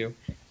pressured to.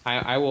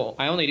 I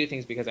only do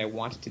things because I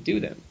want to do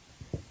them."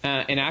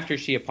 And after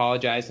she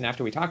apologized and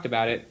after we talked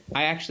about it,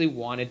 I actually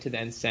wanted to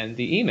then send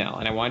the email,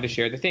 and I wanted to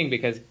share the thing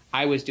because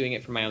I was doing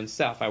it for my own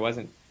self. I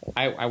wanted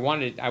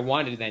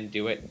to then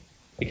do it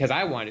because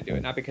I wanted to do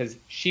it, not because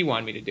she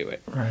wanted me to do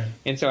it. Right.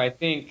 And so I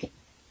think,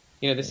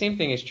 the same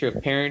thing is true of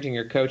parenting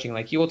or coaching.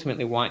 Like, you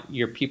ultimately want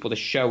your people to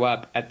show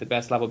up at the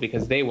best level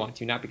because they want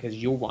to, not because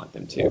you want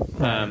them to.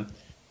 Right.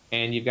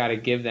 And you've got to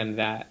give them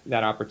that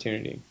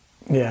opportunity.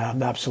 Yeah,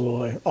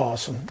 absolutely.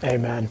 Awesome.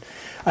 Amen.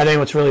 I think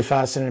what's really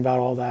fascinating about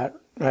all that,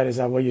 right, is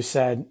that what you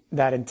said,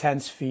 that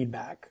intense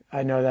feedback.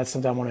 I know that's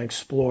something I want to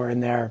explore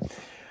in there,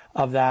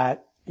 of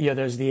that,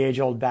 there's the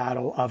age-old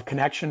battle of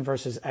connection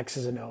versus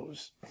X's and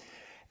O's.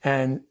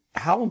 And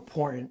how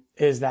important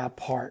is that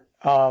part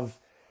of,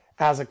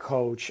 as a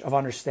coach, of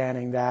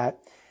understanding that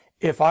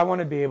if I want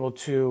to be able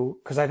to,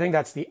 because I think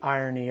that's the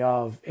irony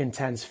of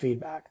intense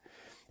feedback,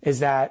 is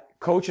that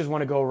coaches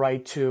want to go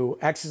right to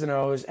X's and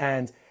O's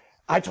and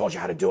I told you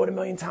how to do it a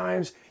million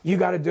times, you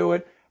got to do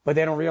it, but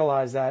they don't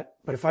realize that,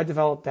 but if I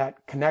develop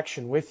that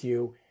connection with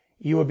you,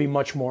 you would be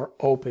much more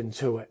open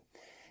to it.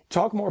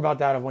 Talk more about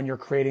that, of when you're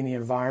creating the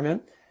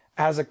environment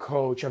as a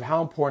coach, of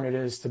how important it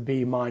is to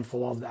be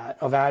mindful of that,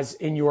 of as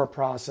in your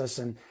process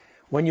and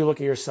when you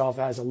look at yourself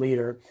as a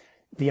leader,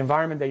 the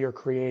environment that you're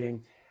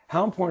creating,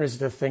 how important is it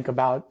to think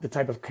about the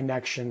type of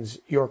connections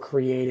you're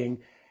creating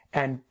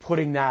and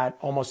putting that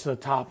almost to the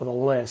top of the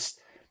list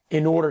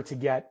in order to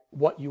get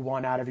what you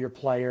want out of your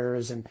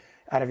players and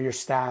out of your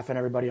staff and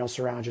everybody else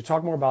around you.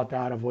 Talk more about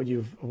that, of what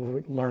you've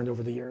learned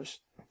over the years.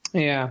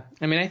 Yeah.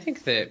 I mean, I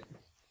think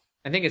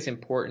it's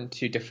important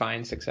to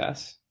define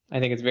success. I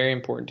think it's very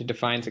important to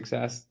define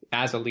success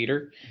as a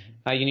leader.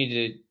 You need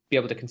to be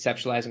able to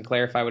conceptualize and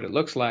clarify what it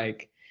looks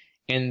like.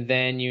 And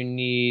then you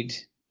need,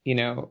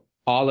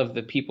 all of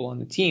the people on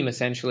the team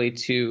essentially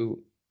to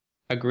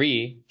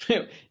agree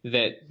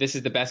that this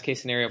is the best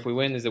case scenario if we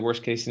win, this is the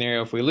worst case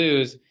scenario if we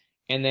lose.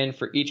 And then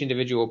for each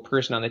individual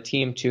person on the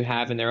team to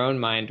have in their own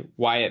mind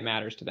why it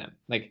matters to them.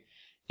 Like,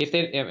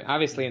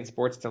 obviously in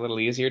sports, it's a little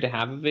easier to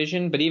have a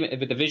vision, but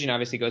the vision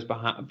obviously goes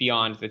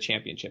beyond the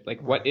championship.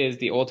 Like, what is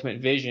the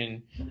ultimate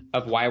vision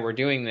of why we're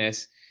doing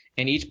this?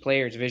 And each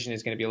player's vision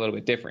is going to be a little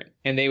bit different.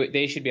 And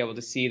they should be able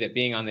to see that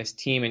being on this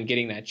team and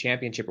getting that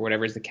championship or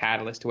whatever is the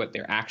catalyst to what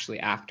they're actually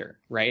after.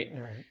 Right.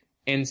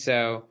 And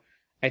so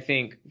I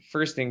think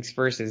first things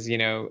first is,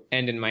 end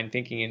in mind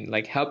thinking and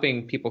like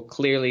helping people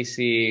clearly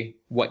see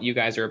what you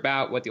guys are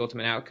about, what the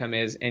ultimate outcome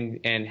is,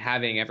 and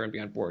having everyone be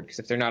on board. Because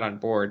if they're not on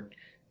board,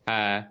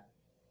 then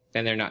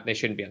they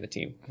shouldn't be on the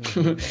team.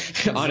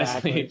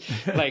 Honestly,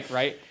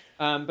 right.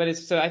 But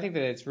I think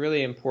that it's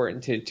really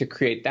important to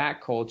create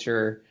that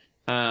culture.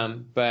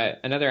 But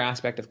another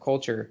aspect of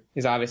culture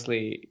is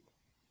obviously,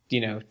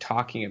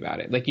 talking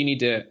about it. Like, you need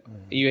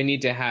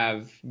to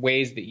have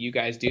ways that you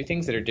guys do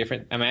things that are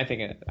different. I mean,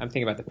 I'm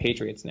thinking about the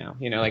Patriots now,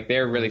 like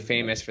they're really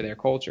famous for their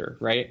culture,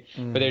 right?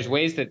 But there's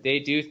ways that they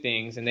do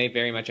things and they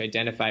very much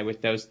identify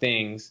with those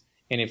things.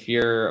 And if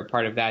you're a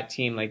part of that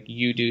team, like,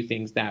 you do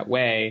things that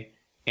way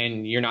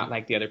and you're not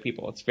like the other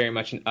people. It's very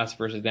much an us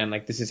versus them.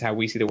 Like, this is how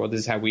we see the world.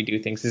 This is how we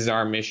do things. This is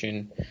our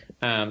mission.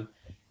 And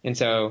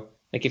so,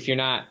 like, if you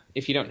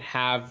don't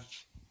have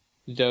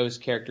those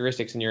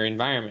characteristics in your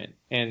environment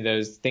and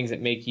those things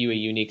that make you a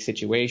unique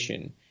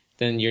situation,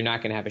 then you're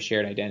not going to have a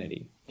shared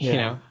identity, yeah. you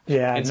know?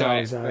 Yeah, and no, so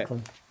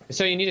exactly.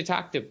 So you need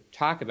to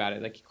talk about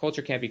it. Like,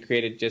 culture can't be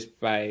created just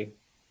by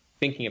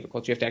thinking of a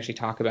culture. You have to actually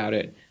talk about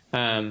it.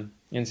 And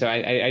so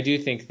I do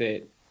think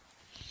that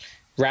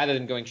rather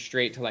than going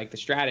straight to like the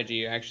strategy,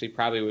 you actually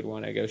probably would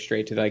want to go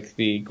straight to like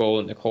the goal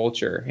and the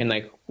culture, and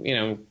like, you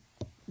know,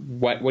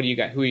 what do you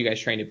guys, who are you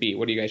guys trying to be?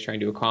 What are you guys trying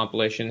to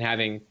accomplish? And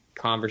having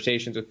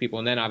conversations with people.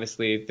 And then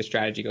obviously the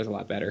strategy goes a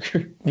lot better.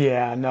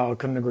 Yeah, no,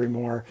 couldn't agree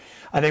more.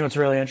 I think what's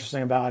really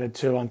interesting about it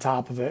too, on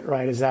top of it,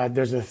 right, is that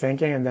there's the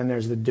thinking and then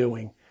there's the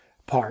doing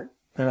part.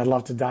 And I'd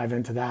love to dive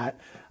into that,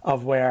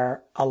 of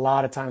where a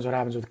lot of times what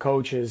happens with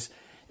coaches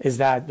is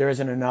that there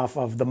isn't enough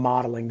of the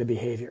modeling the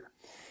behavior.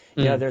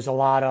 You know, there's a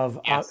lot of,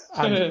 Yes.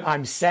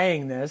 I'm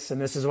saying this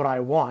and this is what I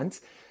want,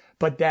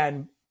 but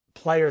then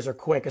players are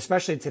quick,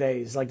 especially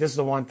today's. Like, this is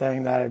the one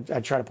thing that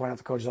I try to point out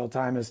to coaches all the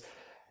time is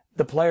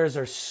the players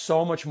are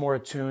so much more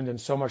attuned and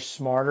so much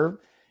smarter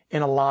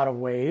in a lot of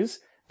ways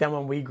than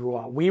when we grew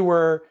up. We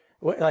were,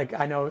 like,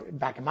 I know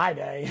back in my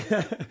day,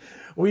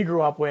 we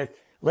grew up with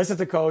listen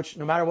to coach,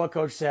 no matter what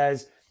coach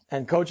says,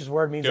 and coach's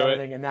word means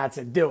everything, and that's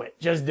it. Do it.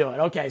 Just do it.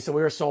 Okay, so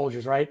we were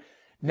soldiers, right?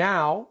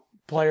 Now,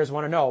 players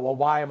want to know, well,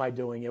 why am I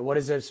doing it? What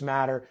does this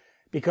matter?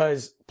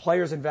 Because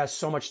players invest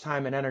so much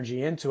time and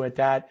energy into it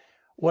that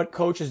what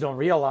coaches don't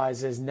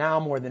realize is now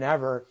more than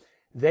ever,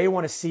 they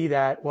want to see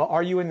that, well,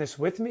 are you in this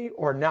with me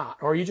or not?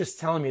 Or are you just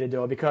telling me to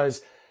do it?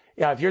 Because,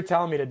 yeah, if you're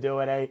telling me to do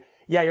it,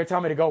 yeah, you're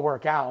telling me to go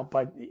work out,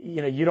 but,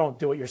 you know, you don't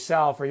do it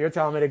yourself, or you're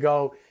telling me to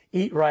go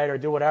eat right or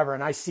do whatever,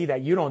 and I see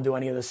that you don't do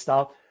any of this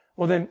stuff,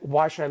 well, then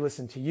why should I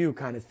listen to you,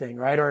 kind of thing,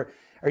 right? Or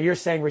you're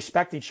saying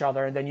respect each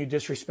other, and then you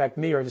disrespect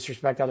me or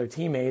disrespect other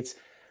teammates.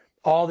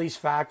 All these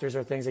factors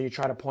are things that you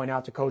try to point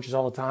out to coaches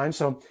all the time.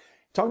 So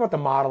talk about the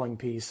modeling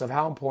piece of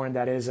how important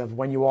that is, of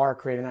when you are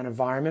creating that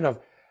environment, of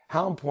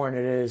how important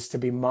it is to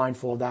be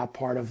mindful of that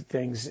part of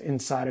things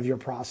inside of your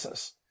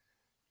process.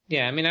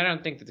 Yeah, I mean, I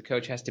don't think that the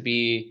coach has to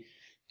be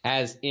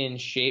as in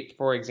shape,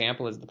 for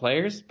example, as the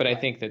players, but I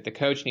think that the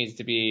coach needs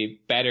to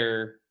be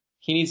better.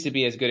 He needs to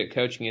be as good at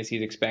coaching as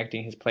he's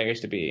expecting his players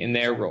to be in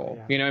their role.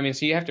 Yeah. You know what I mean?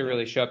 So you have to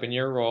really show up in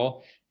your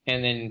role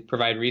and then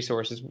provide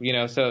resources, you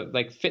know, so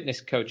like fitness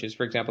coaches,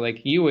 for example,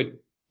 like you would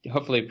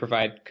hopefully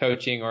provide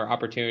coaching or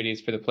opportunities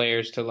for the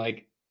players to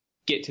like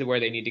get to where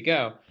they need to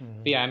go.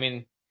 Mm-hmm. But yeah, I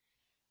mean,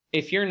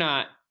 if you're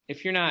not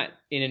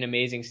in an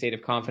amazing state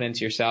of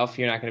confidence yourself,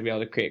 you're not going to be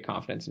able to create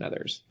confidence in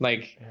others.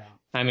 Like, yeah.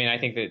 I mean, I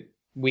think that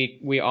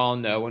we all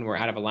know when we're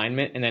out of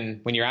alignment, and then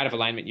when you're out of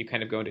alignment, you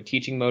kind of go into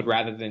teaching mode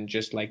rather than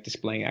just like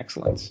displaying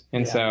excellence.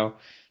 And yeah. So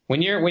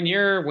when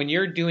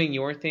you're doing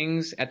your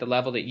things at the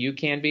level that you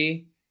can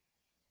be,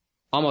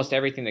 almost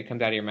everything that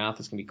comes out of your mouth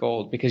is going to be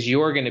gold, because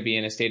you're going to be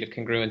in a state of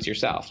congruence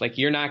yourself. Like,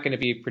 you're not going to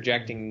be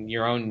projecting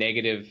your own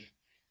negative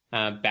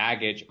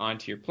baggage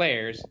onto your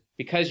players,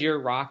 because you're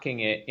rocking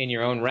it in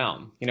your own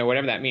realm. You know,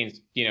 whatever that means,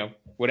 you know,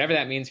 whatever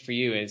that means for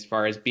you as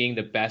far as being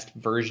the best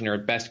version or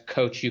best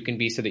coach you can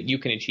be so that you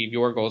can achieve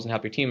your goals and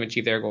help your team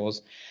achieve their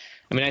goals.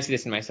 I mean, I see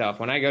this in myself.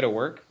 When I go to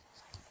work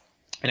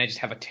and I just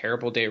have a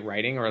terrible day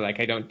writing, or like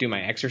I don't do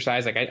my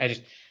exercise, like I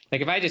just,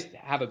 like if I just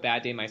have a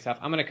bad day myself,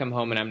 I'm going to come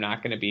home and I'm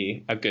not going to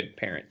be a good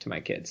parent to my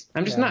kids.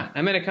 I'm just not.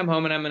 I'm going to come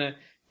home and I'm going to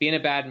be in a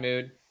bad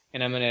mood,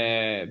 and I'm going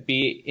to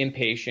be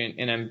impatient,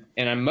 and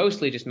I'm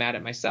mostly just mad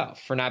at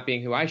myself for not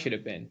being who I should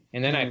have been.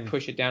 And then I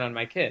push it down on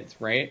my kids,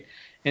 right?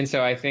 And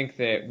so I think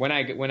that when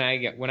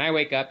I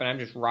wake up and I'm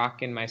just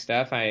rocking my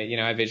stuff,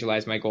 I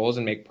visualize my goals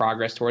and make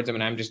progress towards them,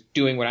 and I'm just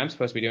doing what I'm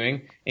supposed to be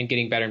doing and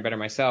getting better and better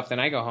myself.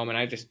 Then I go home and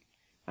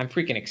I'm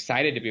freaking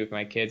excited to be with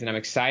my kids, and I'm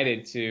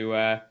excited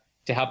to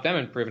help them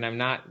improve,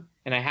 and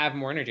I have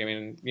more energy. I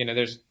mean, you know,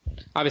 there's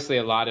obviously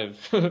a lot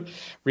of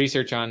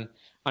research on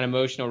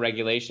emotional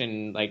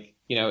regulation, like,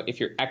 you know, if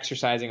you're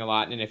exercising a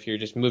lot and if you're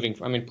just moving,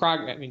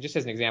 just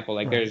as an example,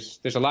 like there's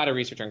a lot of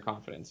research on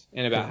confidence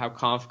and about how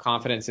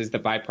confidence is the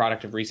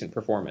byproduct of recent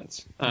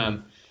performance.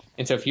 And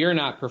so if you're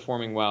not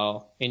performing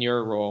well in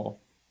your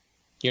role,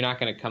 you're not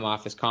going to come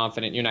off as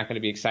confident. You're not going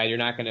to be excited. You're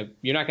not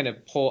going to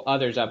pull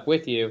others up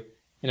with you.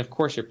 And of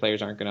course your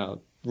players aren't going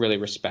to really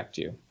respect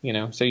you, you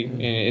know? So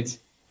it's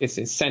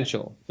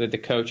essential that the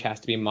coach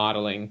has to be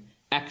modeling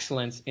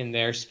excellence in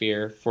their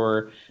sphere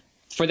for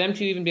them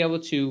to even be able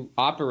to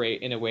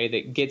operate in a way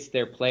that gets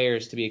their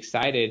players to be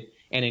excited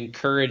and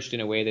encouraged in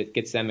a way that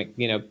gets them,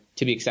 you know,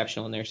 to be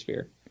exceptional in their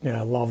sphere. Yeah,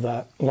 I love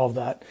that. Love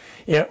that.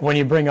 Yeah, when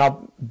you bring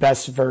up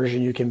best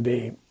version you can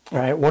be,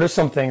 right? What are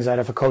some things that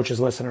if a coach is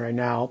listening right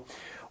now,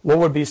 what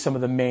would be some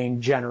of the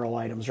main general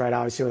items, right?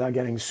 Obviously without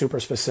getting super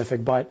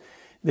specific, but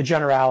the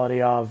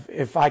generality of,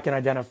 if I can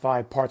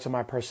identify parts of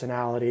my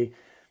personality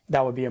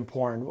that would be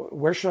important,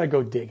 where should I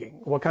go digging?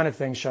 What kind of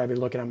things should I be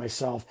looking at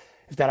myself?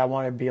 If that I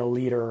want to be a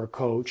leader or a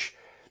coach,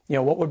 you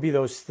know, what would be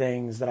those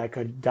things that I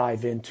could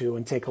dive into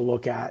and take a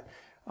look at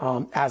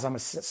as I'm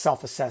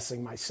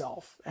self-assessing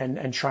myself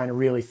and trying to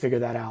really figure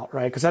that out,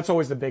 right? Because that's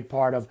always the big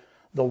part of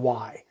the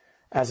why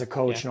as a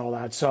coach and all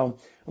that. So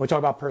when we talk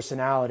about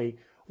personality,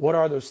 what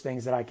are those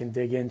things that I can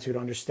dig into to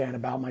understand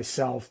about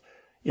myself,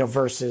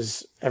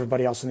 versus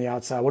everybody else on the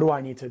outside? What do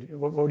I need to do?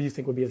 What do you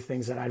think would be the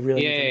things that I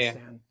really need to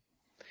understand?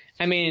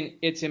 I mean,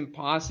 it's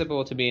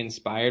impossible to be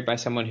inspired by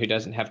someone who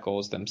doesn't have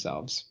goals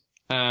themselves.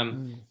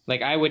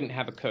 Like I wouldn't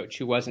have a coach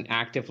who wasn't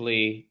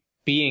actively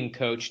being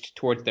coached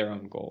towards their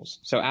own goals.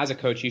 So as a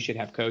coach, you should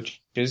have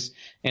coaches,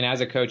 and as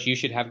a coach, you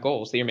should have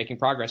goals that you're making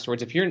progress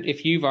towards.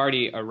 If you've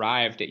already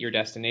arrived at your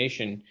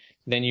destination,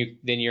 then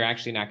you're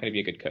actually not going to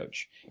be a good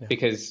coach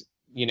because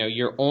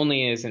you're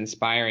only as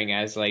inspiring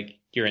as like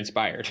you're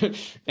inspired.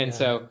 And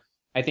so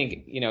I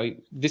think,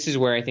 this is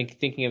where I think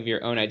thinking of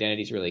your own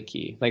identity is really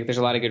key. Like there's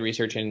a lot of good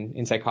research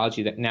in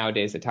psychology that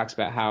nowadays that talks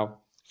about how,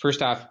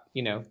 first off,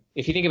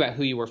 if you think about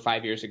who you were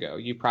 5 years ago,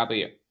 you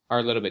probably are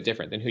a little bit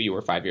different than who you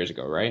were 5 years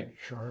ago, right?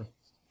 Sure.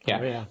 Yeah.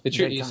 Oh, yeah. The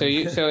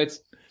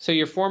truth. So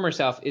your former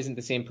self isn't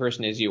the same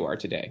person as you are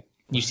today.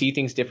 You see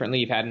things differently.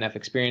 You've had enough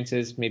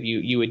experiences. Maybe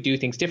you would do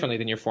things differently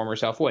than your former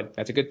self would.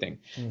 That's a good thing.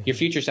 Mm-hmm. Your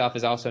future self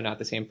is also not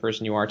the same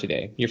person you are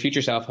today. Your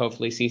future self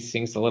hopefully sees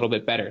things a little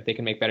bit better. They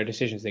can make better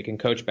decisions. They can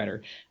coach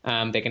better.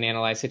 They can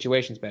analyze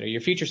situations better.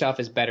 Your future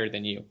self is better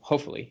than you,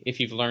 hopefully, if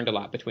you've learned a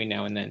lot between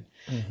now and then.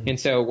 Mm-hmm. And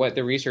so what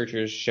the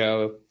researchers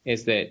show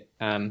is that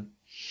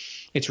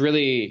it's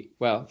really,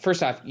 well,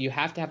 first off, you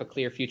have to have a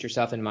clear future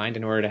self in mind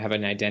in order to have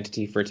an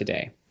identity for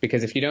today.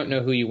 Because if you don't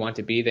know who you want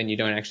to be, then you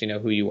don't actually know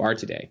who you are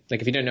today.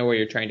 Like if you don't know where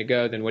you're trying to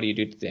go, then what do you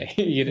do today?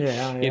 you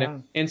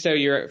know? And so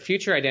your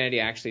future identity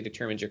actually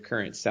determines your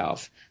current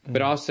self. Mm-hmm.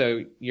 But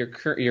also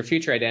your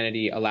future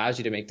identity allows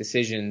you to make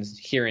decisions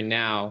here and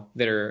now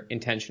that are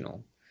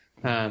intentional.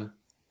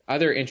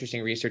 Other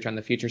interesting research on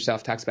the future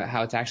self talks about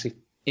how it's actually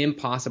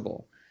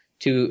impossible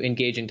to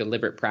engage in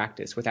deliberate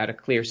practice without a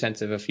clear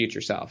sense of a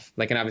future self.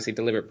 And obviously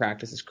deliberate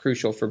practice is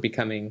crucial for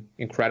becoming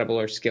incredible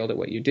or skilled at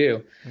what you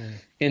do. Mm.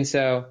 And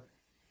so,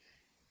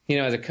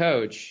 as a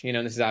coach,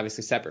 and this is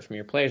obviously separate from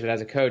your players, but as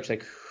a coach,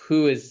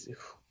 who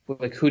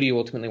do you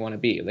ultimately want to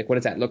be? What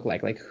does that look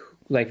like?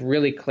 Like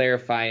really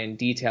clarify and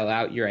detail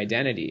out your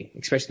identity,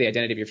 especially the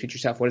identity of your future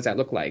self. What does that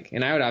look like?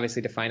 And I would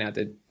obviously define out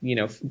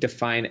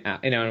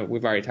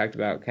we've already talked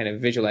about kind of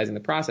visualizing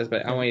the process,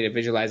 but I want you to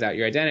visualize out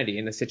your identity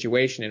and the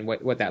situation and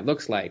what that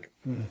looks like.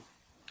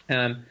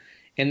 Mm.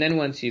 And then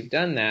once you've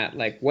done that,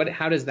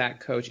 how does that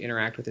coach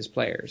interact with his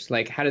players?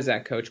 How does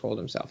that coach hold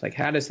himself?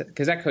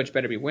 Because that coach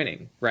better be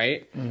winning,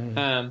 right?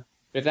 Mm-hmm.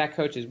 If that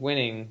coach is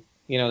winning,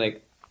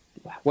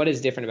 what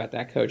is different about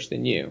that coach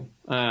than you?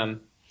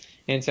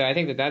 And so I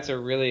think that's a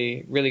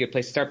really, really good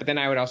place to start. But then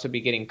I would also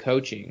be getting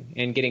coaching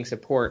and getting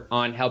support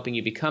on helping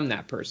you become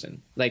that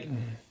person.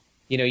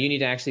 You need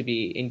to actually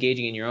be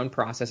engaging in your own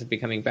process of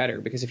becoming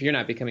better, because if you're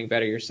not becoming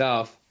better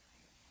yourself,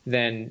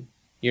 then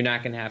you're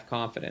not going to have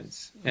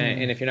confidence.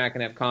 And if you're not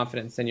going to have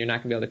confidence, then you're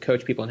not going to be able to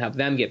coach people and help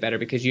them get better,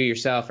 because you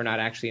yourself are not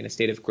actually in a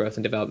state of growth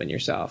and development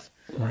yourself.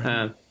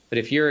 Right. But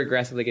if you're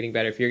aggressively getting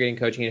better, if you're getting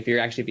coaching, and if you're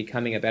actually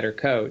becoming a better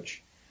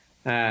coach,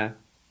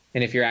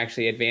 and if you're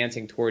actually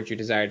advancing towards your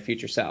desired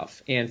future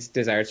self and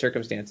desired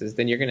circumstances,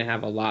 then you're going to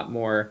have a lot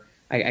more,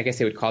 I guess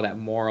they would call that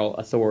moral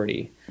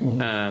authority,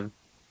 to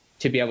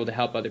be able to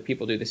help other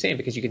people do the same,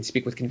 because you can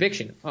speak with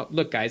conviction. Oh,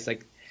 look, guys,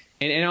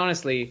 and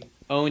honestly,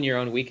 own your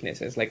own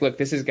weaknesses. Look,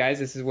 this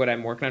is what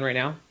I'm working on right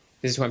now.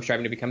 This is who I'm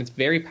striving to become. It's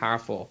very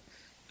powerful.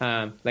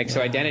 So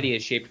identity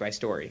is shaped by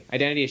story.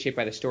 Identity is shaped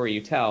by the story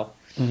you tell.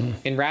 Mm-hmm.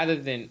 And rather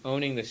than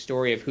owning the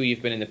story of who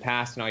you've been in the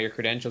past and all your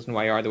credentials and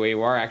why you are the way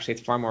you are, actually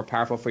it's far more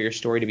powerful for your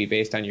story to be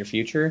based on your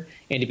future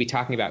and to be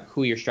talking about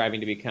who you're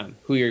striving to become,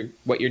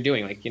 what you're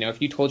doing.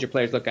 If you told your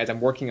players, look, guys, I'm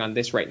working on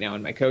this right now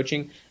in my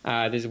coaching.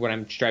 This is what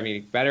I'm striving to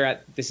get better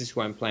at. This is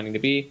who I'm planning to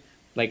be.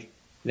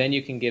 Then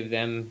you can give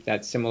them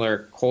that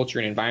similar culture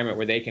and environment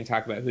where they can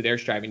talk about who they're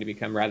striving to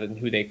become rather than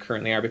who they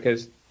currently are,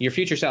 because your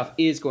future self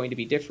is going to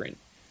be different.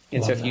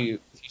 And so if you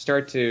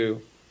start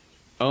to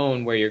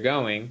own where you're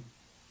going,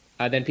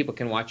 then people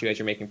can watch you as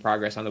you're making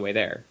progress on the way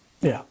there.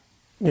 Yeah.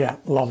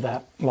 Love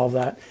that.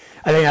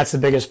 I think that's the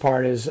biggest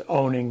part, is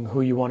owning who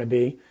you want to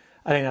be.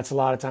 I think that's a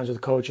lot of times with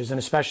coaches, and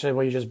especially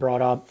what you just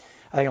brought up.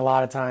 I think a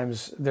lot of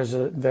times there's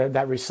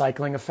that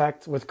recycling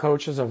effect with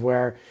coaches of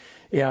where,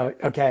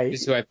 okay,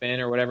 this is who I've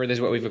been or whatever, this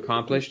is what we've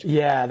accomplished.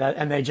 Yeah,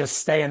 and they just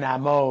stay in that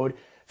mode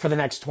for the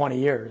next 20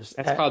 years.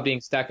 That's called being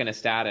stuck in a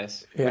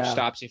status, which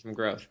stops you from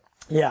growth.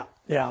 Yeah.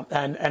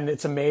 And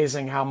it's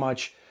amazing how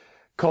much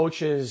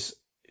coaches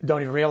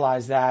don't even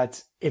realize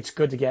that it's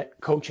good to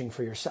get coaching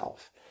for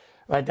yourself,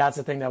 right? That's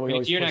the thing that we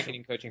always If you're not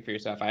getting coaching for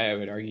yourself, I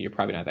would argue you're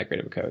probably not that great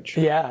of a coach.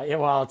 Yeah.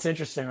 Well, it's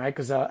interesting, right?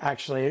 Because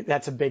actually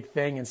that's a big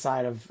thing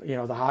inside of,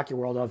 the hockey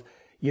world of,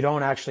 you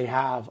don't actually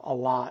have a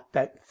lot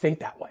that think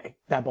that way,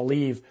 that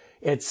believe.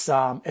 It's,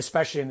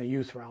 especially in the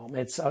youth realm.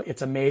 It's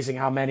amazing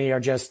how many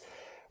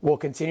will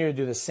continue to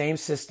do the same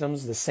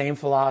systems, the same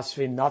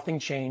philosophy, nothing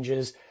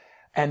changes.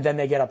 And then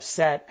they get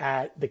upset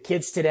at the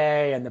kids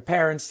today and the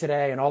parents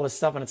today and all this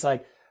stuff. And it's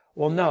like,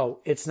 well, no,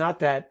 it's not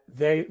that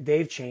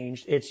they've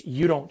changed. It's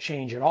you don't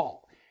change at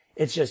all.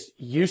 It's just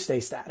you stay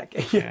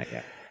static.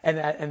 Yeah.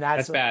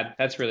 That's bad.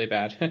 That's really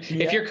bad.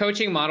 Yeah. If your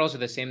coaching models are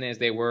the same as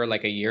they were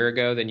like a year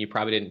ago, then you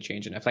probably didn't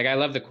change enough. Like I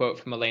love the quote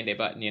from Elaine Day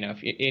Button,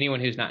 if anyone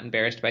who's not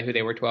embarrassed by who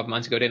they were 12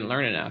 months ago didn't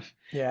learn enough.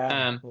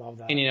 Yeah. Love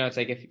that. And it's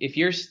like if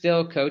you're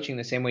still coaching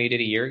the same way you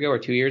did a year ago or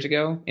 2 years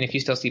ago, and if you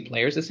still see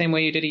players the same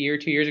way you did a year or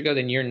 2 years ago,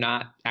 then you're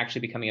not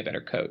actually becoming a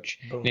better coach.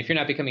 Boom. And if you're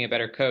not becoming a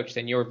better coach,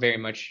 then you're very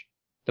much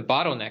the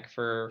bottleneck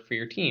for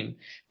your team.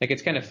 Like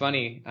it's kind of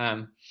funny.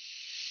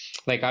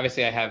 Like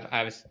obviously I have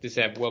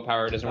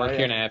willpower doesn't work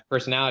here, and I have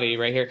personality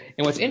right here.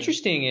 And what's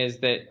interesting is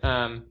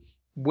that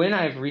when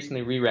I've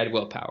recently reread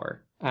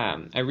Willpower,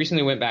 I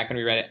recently went back and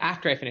reread it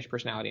after I finished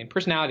Personality. And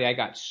Personality, I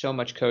got so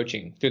much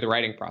coaching through the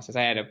writing process.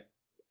 I had an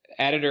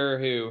editor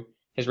who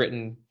has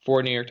written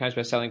 4 New York Times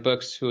best-selling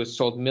books, who has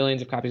sold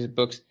millions of copies of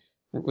books,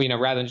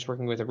 rather than just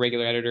working with a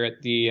regular editor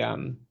at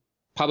the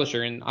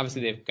publisher. And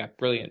obviously they've got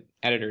brilliant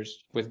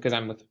editors because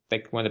I'm with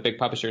like one of the big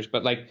publishers.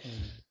 But like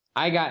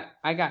I got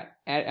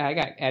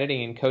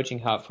editing and coaching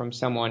help from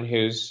someone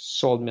who's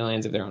sold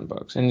millions of their own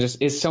books and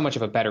just is so much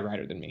of a better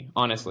writer than me,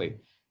 honestly.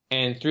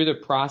 And through the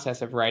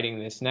process of writing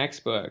this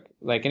next book,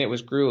 and it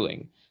was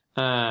grueling.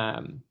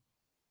 Like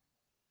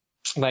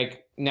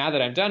now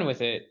that I'm done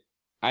with it,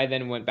 I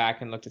then went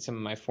back and looked at some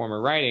of my former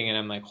writing, and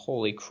I'm like,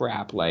 holy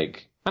crap!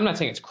 Like I'm not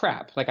saying it's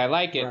crap. Like I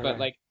like it, but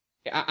like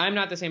I'm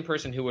not the same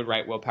person who would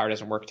write Willpower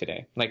Doesn't Work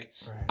today. Like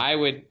I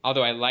would,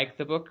 although I like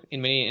the book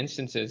in many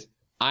instances,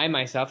 I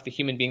myself, the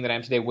human being that I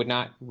am today, would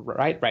not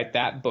write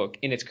that book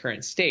in its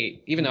current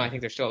state, even though I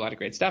think there's still a lot of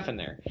great stuff in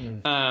there.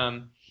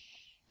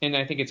 And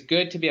I think it's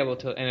good to be able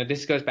to, and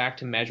this goes back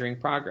to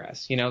measuring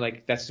progress,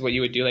 like that's what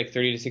you would do, like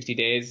 30 to 60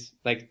 days,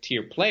 like to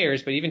your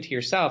players, but even to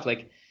yourself.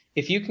 Like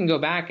if you can go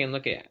back and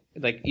look at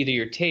like either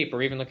your tape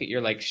or even look at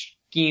your like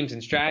schemes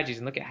and strategies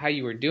and look at how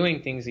you were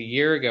doing things a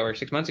year ago or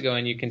 6 months ago,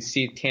 and you can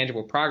see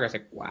tangible progress,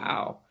 like,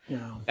 wow,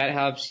 that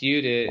helps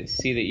you to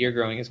see that you're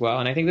growing as well.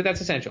 And I think that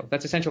that's essential.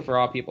 That's essential for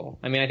all people.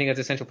 I mean, I think that's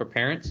essential for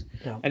parents.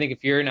 Yeah. I think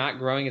if you're not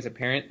growing as a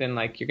parent, then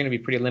like you're going to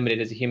be pretty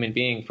limited as a human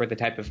being for the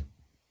type of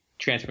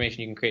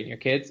transformation you can create in your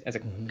kids. As a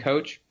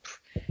coach,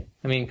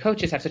 I mean,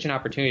 coaches have such an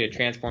opportunity to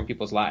transform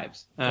people's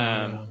lives.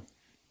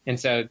 And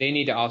so they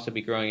need to also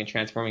be growing and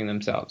transforming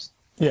themselves.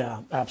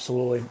 Yeah,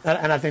 absolutely.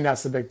 And I think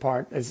that's the big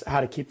part, is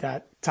how to keep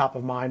that top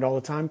of mind all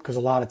the time. Because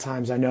a lot of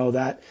times I know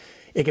that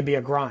it can be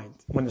a grind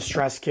when the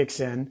stress kicks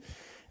in,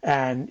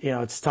 and,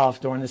 it's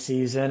tough during the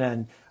season.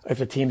 And if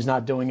the team's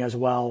not doing as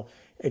well,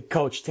 a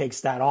coach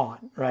takes that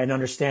on, right? And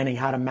understanding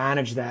how to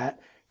manage that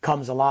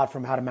comes a lot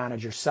from how to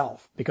manage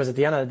yourself. Because at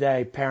the end of the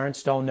day,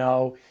 parents don't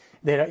know,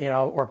 they don't,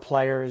 or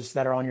players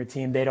that are on your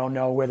team, they don't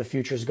know where the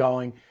future's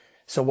going.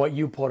 So what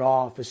you put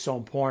off is so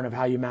important of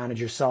how you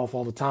manage yourself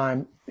all the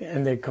time.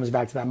 And it comes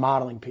back to that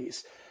modeling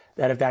piece,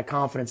 that if that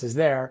confidence is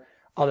there,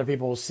 other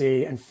people will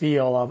see and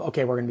feel of,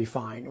 okay, we're going to be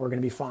fine. We're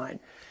going to be fine.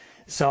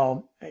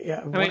 So,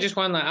 yeah. I mean, just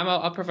one line.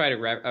 I'll provide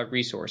a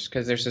resource,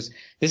 because there's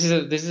this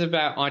is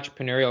about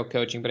entrepreneurial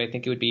coaching, but I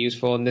think it would be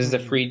useful. And this is a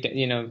free,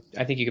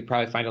 I think you could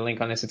probably find a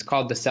link on this. It's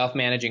called The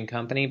Self-Managing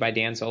Company by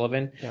Dan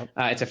Sullivan. Yep.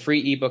 It's a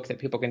free ebook that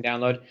people can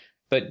download.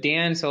 But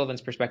Dan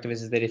Sullivan's perspective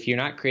is that if you're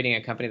not creating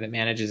a company that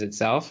manages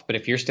itself, but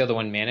if you're still the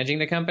one managing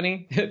the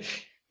company,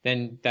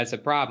 then that's a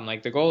problem.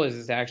 Like the goal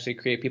is to actually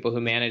create people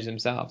who manage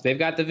themselves. They've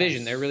got the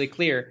vision. They're really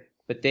clear,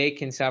 but they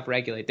can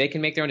self-regulate. They can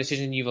make their own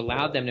decisions. You've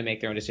allowed them to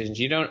make their own decisions.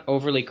 You don't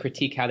overly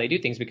critique how they do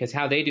things, because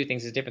how they do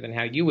things is different than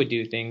how you would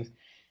do things.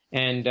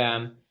 And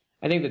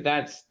I think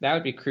that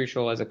would be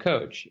crucial as a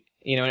coach.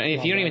 And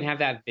if you don't even have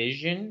that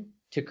vision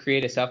to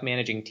create a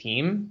self-managing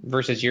team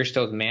versus you're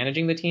still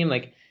managing the team,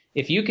 like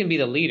if you can be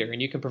the leader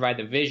and you can provide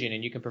the vision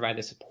and you can provide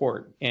the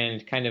support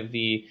and kind of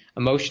the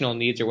emotional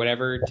needs or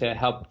whatever to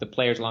help the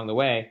players along the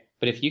way,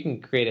 but if you can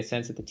create a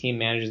sense that the team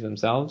manages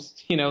themselves,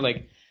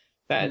 like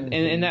that,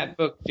 and that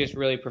book just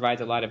really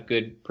provides a lot of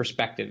good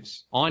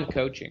perspectives on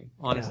coaching,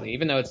 honestly,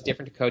 even though it's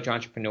different to coach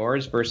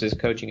entrepreneurs versus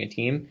coaching a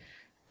team.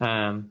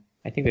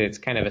 I think that it's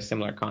kind of a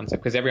similar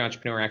concept, because every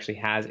entrepreneur actually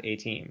has a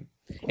team.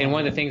 And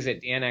one of the things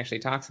that Dan actually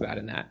talks about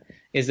in that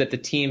is that the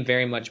team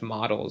very much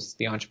models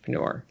the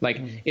entrepreneur. Like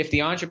if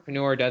the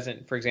entrepreneur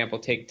doesn't, for example,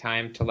 take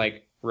time to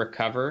like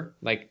recover,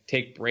 like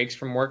take breaks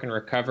from work and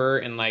recover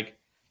and like,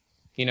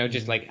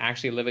 just like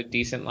actually live a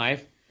decent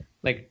life,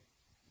 like,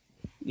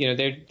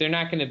 they're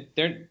not going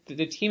to,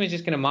 the team is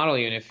just going to model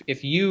you. And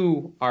if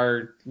you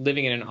are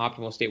living in an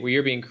optimal state where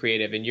you're being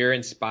creative and you're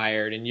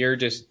inspired and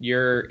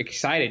you're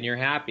excited and you're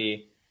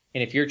happy,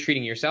 and if you're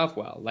treating yourself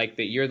well, like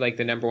that you're like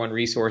the number one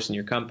resource in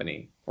your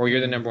company, or you're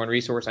the number one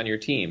resource on your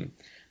team,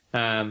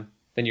 then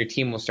your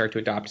team will start to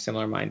adopt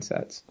similar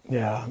mindsets.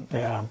 Yeah,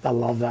 I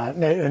love that.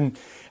 And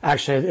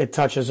actually, it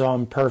touches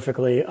on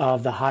perfectly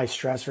of the high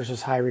stress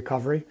versus high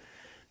recovery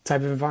type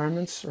of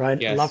environments,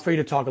 right? Yes. I'd love for you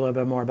to talk a little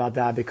bit more about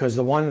that, because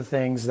one of the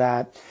things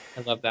that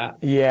I love that.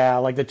 Yeah,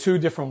 like the two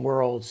different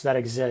worlds that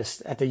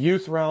exist at the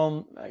youth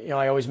realm.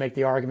 I always make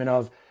the argument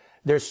of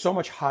there's so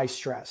much high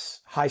stress.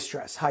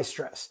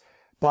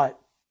 But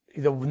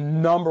the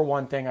number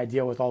one thing I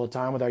deal with all the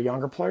time with our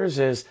younger players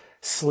is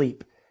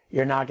sleep.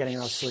 You're not getting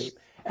enough sleep.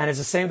 And it's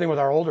the same thing with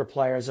our older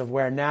players, of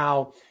where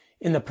now,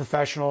 in the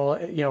professional,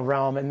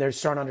 realm, and they're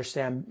starting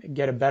to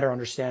get a better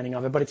understanding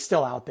of it, but it's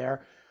still out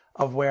there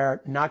of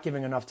where not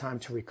giving enough time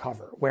to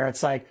recover, where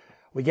it's like,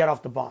 we get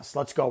off the bus,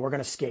 let's go, we're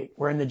going to skate,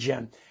 we're in the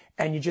gym,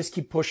 and you just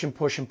keep pushing.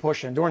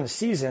 During the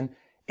season,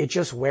 it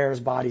just wears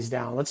bodies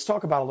down. Let's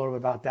talk about a little bit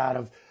about that,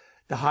 of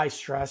the high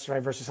stress,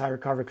 right, versus high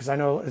recovery, because I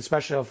know,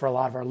 especially for a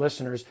lot of our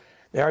listeners,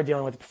 they are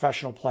dealing with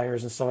professional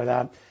players and stuff like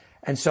that.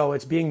 And so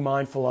it's being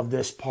mindful of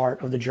this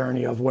part of the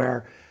journey, of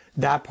where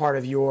that part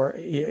of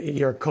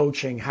your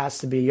coaching has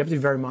to be, you have to be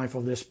very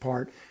mindful of this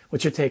part.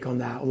 What's your take on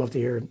that? I'd love to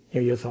hear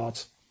your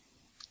thoughts.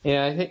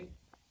 Yeah, I think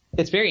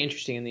it's very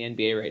interesting in the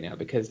NBA right now,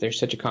 because there's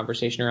such a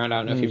conversation around, I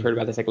don't know if you've heard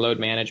about this, like load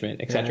management,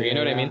 et cetera. You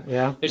know what I mean?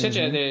 Yeah.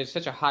 There's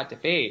such a hot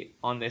debate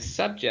on this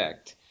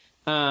subject.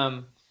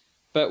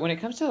 But when it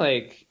comes to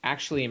like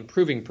actually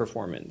improving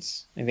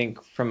performance, I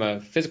think from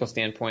a physical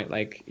standpoint,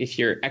 like if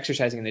you're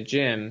exercising in the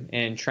gym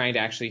and trying to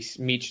actually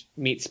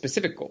meet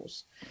specific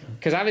goals,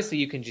 because obviously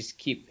you can just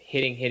keep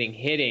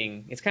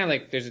hitting. It's kind of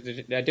like there's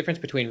a difference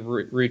between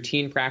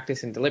routine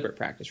practice and deliberate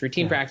practice.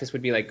 Routine practice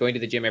would be like going to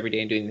the gym every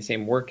day and doing the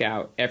same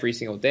workout every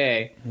single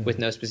day with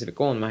no specific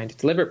goal in mind.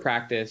 Deliberate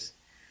practice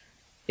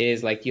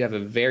is like you have a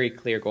very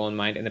clear goal in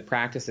mind, and the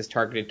practice is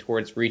targeted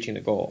towards reaching the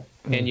goal.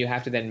 And you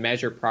have to then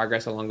measure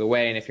progress along the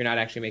way. And if you're not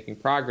actually making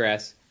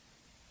progress,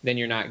 then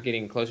you're not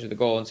getting closer to the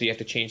goal. And so you have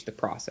to change the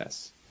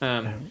process.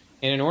 And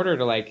in order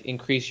to like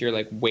increase your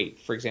like weight,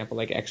 for example,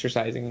 like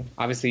exercising,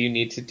 obviously you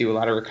need to do a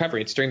lot of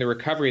recovery. It's during the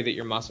recovery that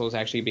your muscles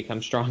actually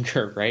become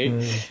stronger, right?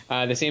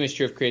 The same is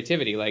true of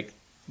creativity. Like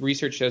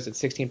research shows that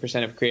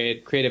 16% of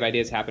creative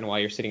ideas happen while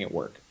you're sitting at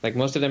work. Like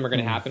most of them are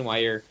going to happen while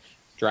you're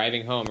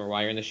driving home, or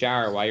while you're in the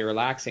shower, or while you're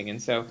relaxing.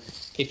 And so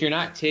if you're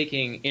not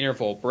taking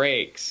interval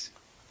breaks,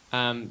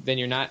 then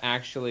you're not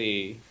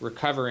actually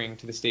recovering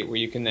to the state where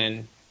you can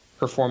then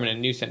perform in a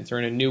new sense or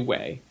in a new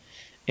way.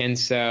 And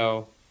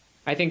so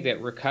I think that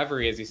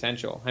recovery is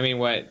essential. I mean,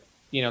 what,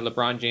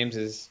 LeBron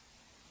James's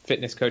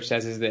fitness coach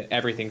says is that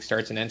everything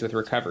starts and ends with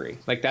recovery.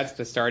 Like that's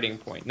the starting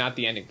point, not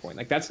the ending point.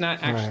 Like that's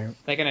not actually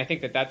like, and I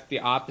think that that's the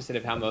opposite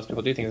of how most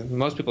people do things.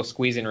 Most people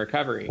squeeze in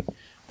recovery.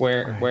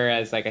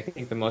 Whereas like I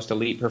think the most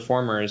elite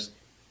performers,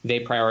 they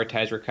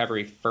prioritize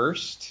recovery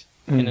first,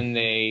 and then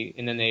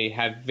they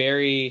have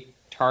very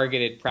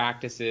targeted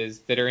practices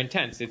that are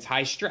intense. It's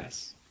high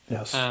stress.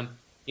 Yes.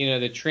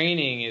 The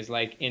training is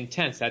like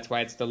intense. That's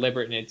why it's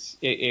deliberate, and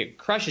it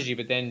crushes you.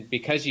 But then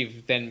because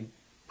you've then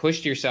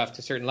pushed yourself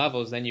to certain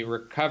levels, then you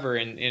recover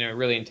in a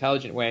really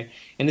intelligent way.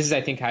 And this is,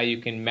 I think, how you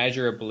can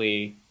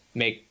measurably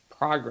make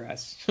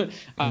progress.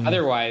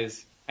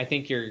 Otherwise, I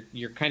think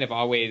you're kind of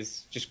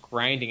always just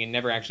grinding and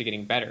never actually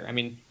getting better. I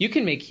mean, you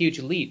can make huge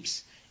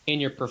leaps in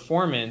your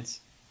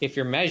performance if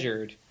you're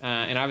measured,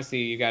 and obviously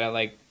you got to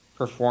like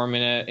perform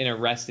in a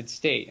rested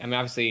state. I mean,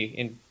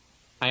 obviously,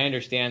 I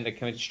understand the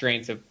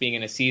constraints of being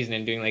in a season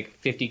and doing like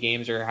 50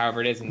 games or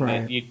however it is, and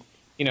that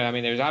I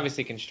mean, there's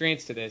obviously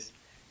constraints to this,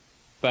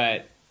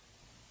 but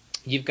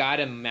you've got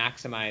to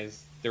maximize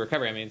the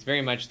recovery. I mean, it's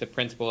very much the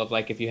principle of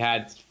like if you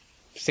had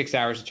 6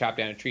 hours to chop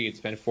down a tree, you'd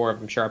spend 4 of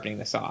them sharpening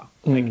the saw.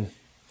 Like,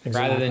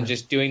 rather than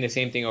just doing the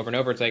same thing over and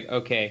over, it's like,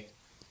 okay,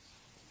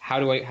 how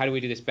do we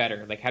do this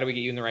better? Like, how do we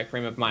get you in the right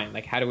frame of mind?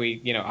 Like, how do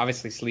we,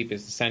 obviously sleep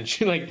is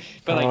essential.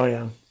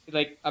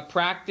 Like a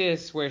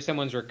practice where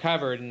someone's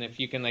recovered, and if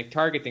you can like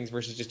target things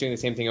versus just doing the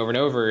same thing over and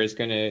over is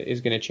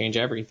gonna change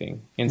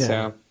everything. And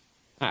so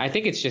I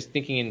think it's just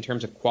thinking in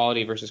terms of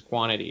quality versus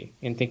quantity,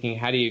 and thinking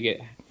how do you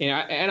get,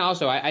 and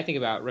also I think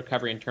about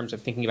recovery in terms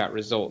of thinking about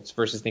results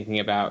versus thinking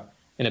about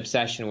an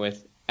obsession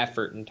with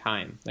effort and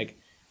time. Like,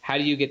 how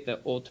do you get the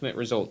ultimate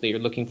result that you're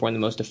looking for in the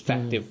most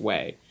effective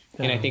way?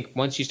 Yeah. And I think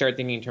once you start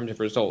thinking in terms of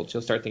results,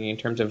 you'll start thinking in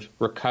terms of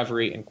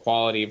recovery and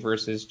quality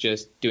versus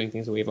just doing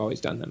things the way you've always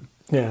done them.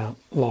 Yeah,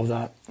 love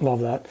that.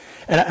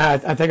 And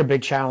I think a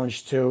big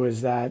challenge, too,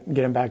 is that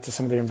getting back to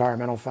some of the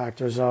environmental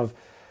factors of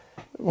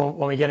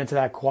when we get into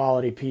that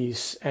quality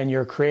piece and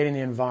you're creating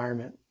the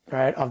environment,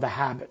 right, of the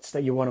habits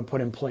that you want to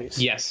put in place.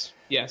 Yes.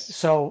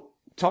 So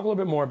talk a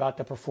little bit more about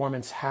the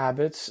performance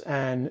habits,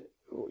 and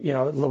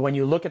when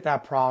you look at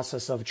that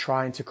process of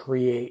trying to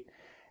create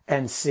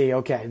and see,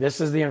 okay, this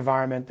is the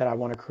environment that I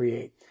want to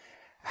create.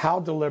 How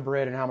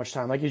deliberate and how much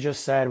time? Like you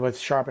just said with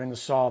sharpening the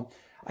saw,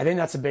 I think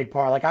that's a big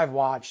part. Like I've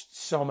watched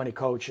so many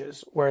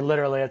coaches where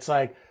literally it's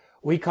like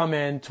we come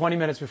in 20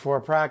 minutes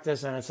before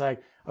practice and it's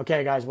like,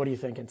 okay, guys, what are you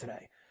thinking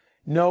today?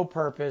 No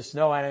purpose,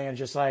 no anything. And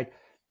just like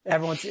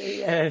and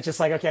it's just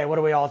like, okay, what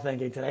are we all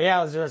thinking today?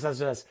 Yeah, let's do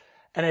this.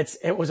 And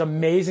it was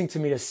amazing to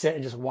me to sit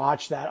and just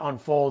watch that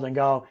unfold and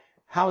go,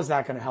 how is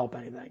that going to help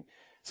anything?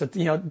 So,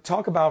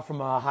 talk about from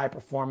a high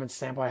performance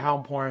standpoint, how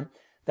important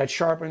that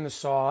sharpening the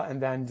saw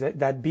and then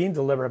that being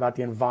deliberate about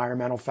the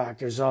environmental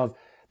factors of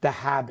the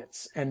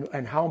habits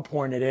and how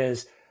important it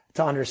is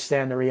to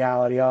understand the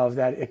reality of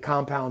that it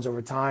compounds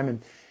over time.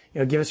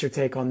 And, give us your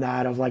take on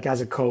that of like,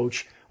 as a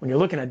coach, when you're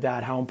looking at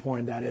that, how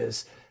important that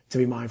is to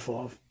be mindful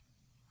of.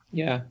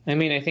 Yeah. I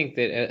mean, I think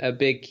that a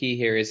big key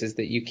here is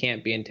that you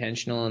can't be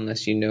intentional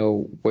unless you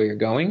know where you're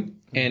going.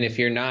 And if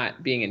you're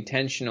not being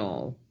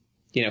intentional,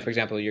 for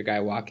example, your guy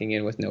walking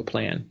in with no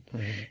plan.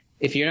 Mm-hmm.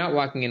 If you're not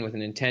walking in with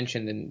an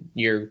intention, then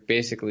you're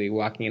basically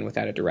walking in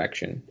without a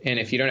direction. And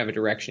if you don't have a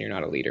direction, you're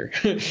not a leader.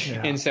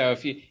 Yeah. And so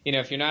if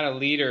you're not a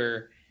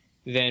leader,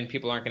 then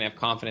people aren't going to have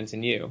confidence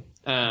in you.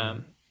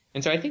 And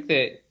so I think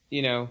that,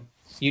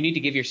 you need to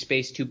give your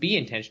space to be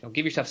intentional.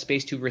 Give yourself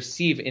space to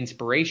receive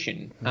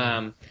inspiration.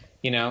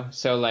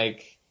 So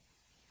like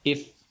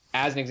if,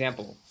 as an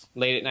example,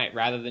 late at night,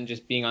 rather than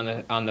just being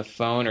on the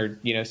phone or,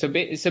 so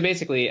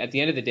basically at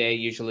the end of the day,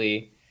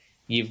 usually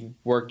you've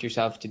worked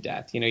yourself to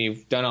death.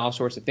 You've done all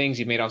sorts of things.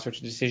 You've made all sorts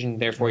of decisions.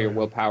 Therefore, your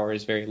willpower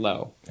is very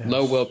low. Yes.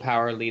 Low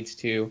willpower leads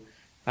to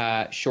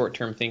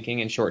short-term thinking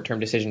and short-term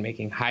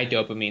decision-making, high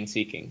dopamine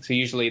seeking. So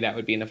usually that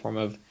would be in the form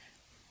of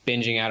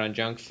binging out on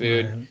junk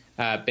food,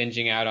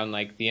 binging out on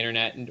like the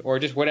internet, or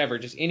just whatever.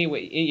 Just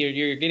anyway,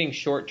 you're getting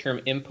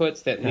short-term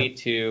inputs that lead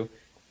to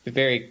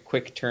very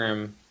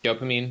quick-term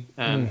dopamine,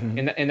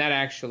 and that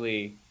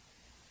actually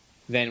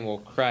then will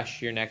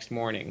crush your next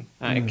morning.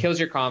 It kills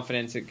your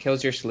confidence. It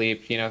kills your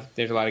sleep.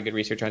 There's a lot of good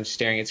research on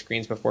staring at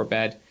screens before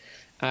bed.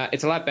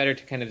 It's a lot better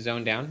to kind of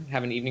zone down,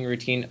 have an evening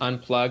routine,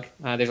 unplug.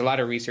 There's a lot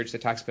of research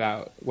that talks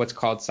about what's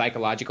called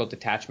psychological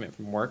detachment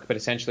from work, but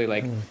essentially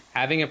like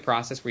having a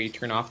process where you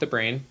turn off the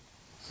brain,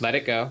 let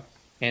it go,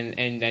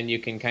 and then you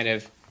can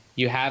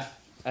you have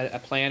a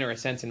plan or a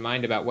sense in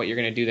mind about what you're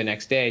going to do the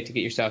next day to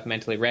get yourself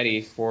mentally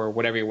ready for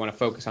whatever you want to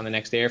focus on the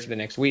next day or for the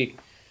next week.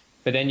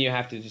 But then you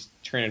have to just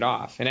turn it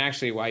off. And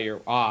actually, while you're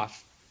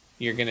off,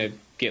 you're going to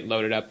get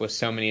loaded up with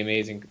so many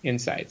amazing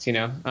insights,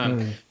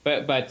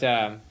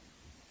 But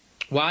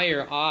while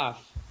you're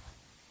off,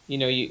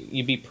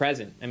 you be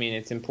present. I mean,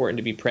 it's important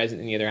to be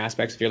present in the other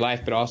aspects of your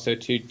life, but also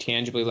to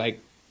tangibly like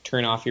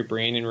turn off your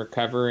brain and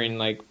recover and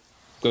like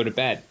go to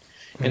bed.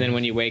 And then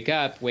when you wake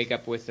up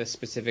with a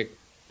specific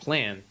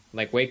plan.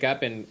 Like wake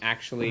up and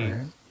actually.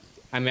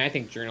 I mean, I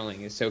think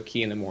journaling is so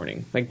key in the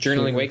morning. Like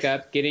journaling, wake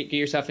up, get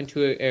yourself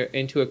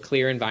into a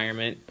clear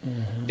environment.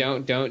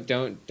 Don't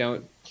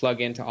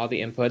plug into all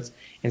the inputs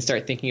and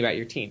start thinking about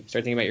your team.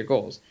 Start thinking about your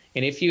goals.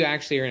 And if you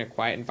actually are in a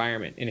quiet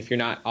environment, and if you're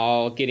not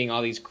all getting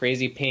all these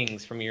crazy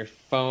pings from your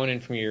phone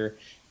and from your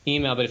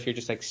email, but if you're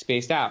just like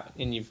spaced out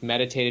and you've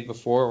meditated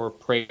before or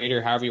prayed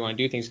or however you want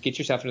to do things, get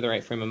yourself into the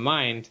right frame of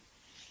mind,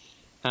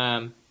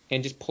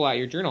 and just pull out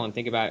your journal and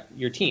think about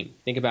your team,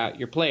 think about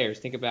your players,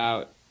 think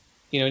about.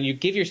 And you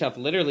give yourself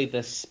literally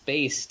the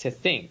space to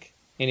think.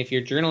 And if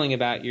you're journaling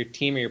about your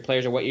team or your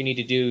players or what you need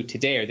to do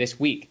today or this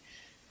week,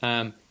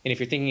 and if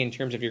you're thinking in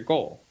terms of your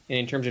goal and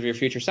in terms of your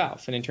future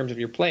self and in terms of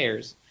your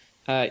players,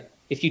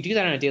 if you do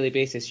that on a daily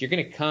basis, you're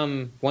going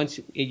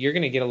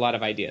to get a lot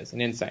of ideas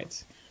and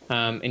insights,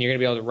 and you're going to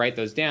be able to write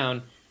those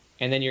down,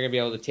 and then you're going to be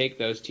able to take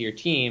those to your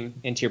team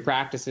and to your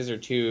practices or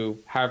to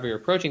however you're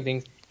approaching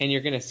things. And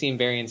you're going to seem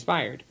very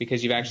inspired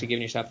because you've actually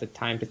given yourself the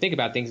time to think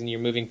about things and you're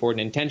moving forward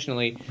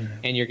intentionally,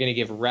 and you're going to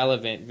give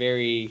relevant,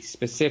 very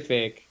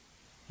specific,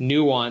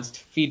 nuanced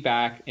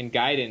feedback and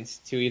guidance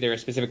to either a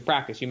specific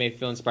practice. You may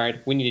feel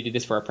inspired. We need to do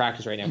this for our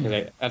practice right now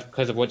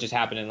because of what just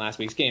happened in last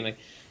week's game. Like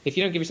if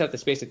you don't give yourself the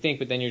space to think,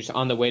 but then you're just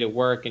on the way to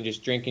work and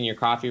just drinking your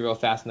coffee real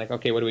fast and like,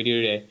 okay, what do we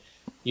do today?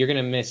 You're going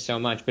to miss so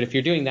much. But if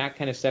you're doing that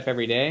kind of stuff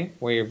every day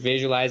where you're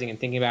visualizing and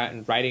thinking about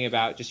and writing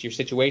about just your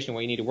situation, what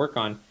you need to work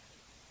on,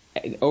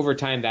 over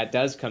time that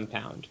does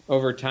compound.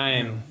 Over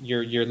time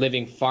you're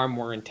living far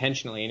more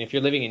intentionally, and if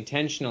you're living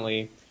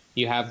intentionally,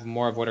 you have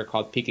more of what are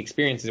called peak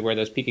experiences, where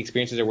those peak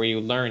experiences are where you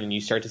learn and you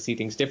start to see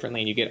things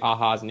differently and you get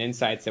ahas and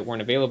insights that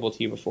weren't available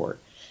to you before.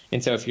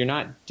 And so if you're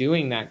not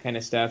doing that kind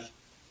of stuff,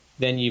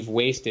 then you've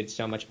wasted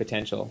so much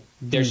potential.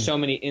 There's so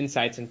many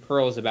insights and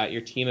pearls about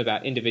your team,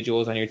 about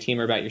individuals on your team,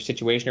 or about your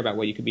situation, or about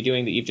what you could be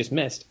doing that you've just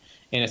missed.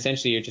 And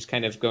essentially you're just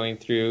kind of going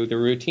through the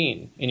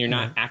routine, and you're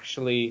not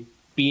actually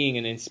being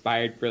an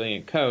inspired,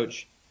 brilliant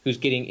coach who's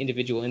getting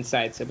individual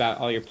insights about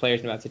all your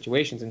players and about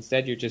situations.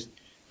 Instead, you're just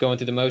going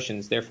through the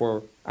motions.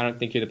 Therefore, I don't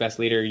think you're the best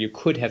leader you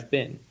could have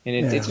been. And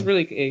it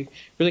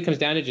really comes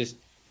down to just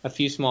a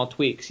few small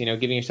tweaks,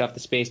 giving yourself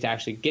the space to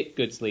actually get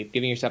good sleep,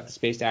 giving yourself the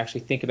space to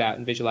actually think about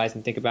and visualize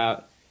and think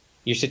about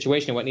your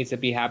situation and what needs to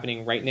be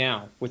happening right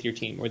now with your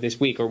team or this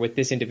week or with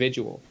this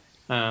individual.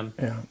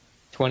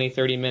 20,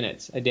 30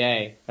 minutes a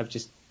day of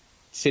just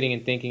sitting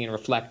and thinking and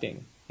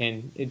reflecting.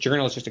 And a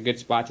journal is just a good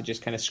spot to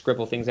just kind of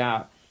scribble things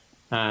out.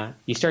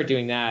 You start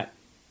doing that,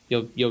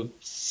 you'll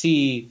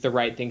see the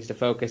right things to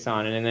focus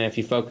on, and then if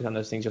you focus on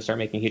those things, you'll start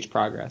making huge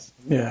progress.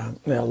 Yeah,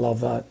 I love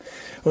that.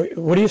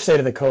 What do you say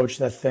to the coach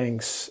that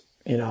thinks,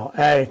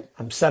 hey,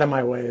 I'm set in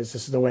my ways,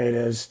 this is the way it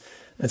is?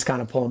 It's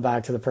kind of pulling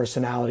back to the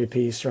personality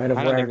piece, right?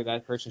 I don't think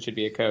that person should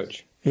be a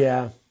coach.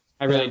 Yeah.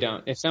 I really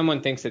don't. If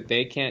someone thinks that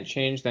they can't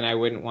change, then I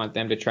wouldn't want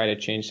them to try to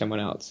change someone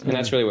else. And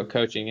that's really what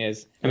coaching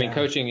is.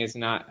 Coaching is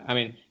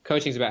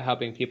about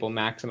helping people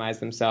maximize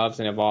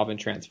themselves and evolve and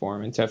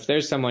transform. And so if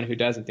there's someone who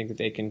doesn't think that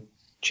they can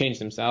change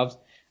themselves,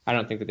 I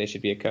don't think that they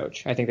should be a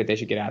coach. I think that they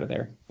should get out of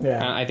there.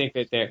 Yeah. I think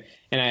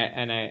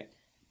that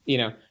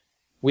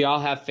we all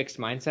have fixed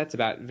mindsets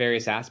about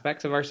various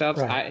aspects of ourselves.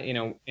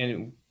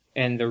 Right.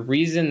 And the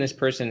reason this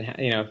person,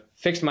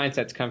 fixed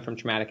mindsets come from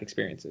traumatic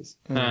experiences.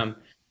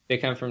 They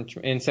come from,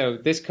 and so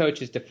this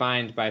coach is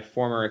defined by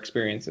former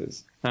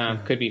experiences.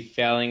 Could be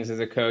failings as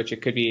a coach.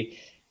 It could be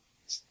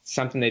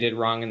something they did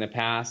wrong in the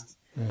past.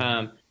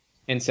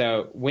 And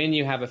so when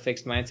you have a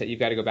fixed mindset, you've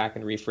got to go back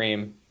and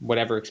reframe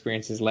whatever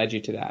experiences led you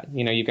to that.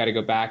 You know, you've got to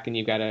go back and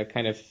you've got to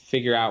kind of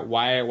figure out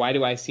why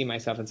do I see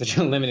myself in such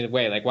a limited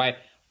way? Like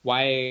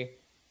why,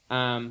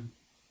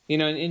 you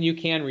know, and you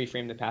can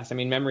reframe the past. I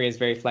mean, memory is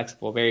very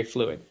flexible, very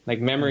fluid.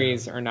 Like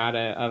memories are not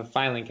a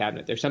filing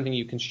cabinet. They're something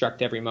you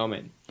construct every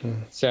moment.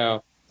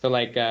 So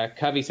like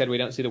Covey said, we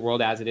don't see the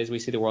world as it is. We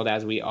see the world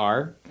as we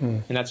are.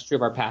 And that's true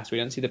of our past. We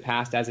don't see the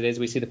past as it is.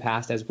 We see the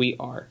past as we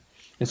are.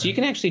 And so you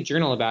can actually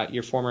journal about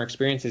your former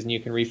experiences and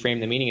you can reframe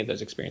the meaning of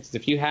those experiences.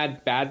 If you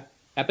had bad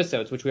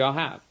episodes, which we all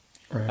have,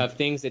 of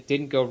things that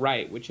didn't go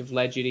right, which have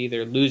led you to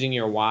either losing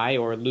your why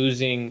or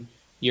losing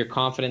your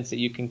confidence that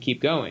you can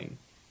keep going,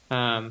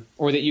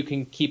 or that you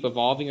can keep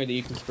evolving or that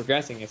you can keep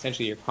progressing,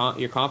 essentially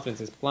your confidence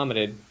is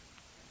plummeted,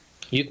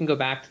 you can go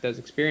back to those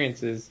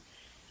experiences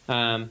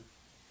and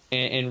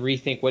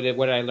rethink what did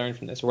I learn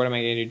from this, or what am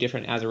I going to do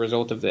different as a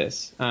result of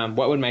this?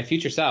 What would my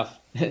future self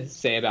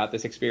say about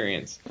this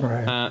experience?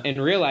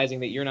 And realizing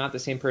that you're not the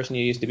same person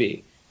you used to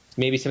be.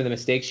 Maybe some of the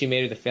mistakes you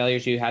made or the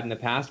failures you had in the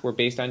past were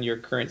based on your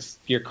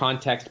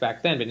context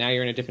back then, but now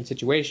you're in a different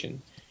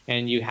situation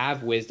and you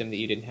have wisdom that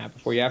you didn't have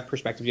before. You have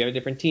perspective. You have a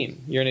different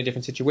team. You're in a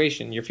different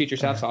situation. Your future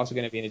self's also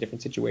going to be in a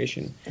different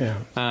situation.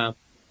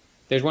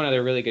 There's one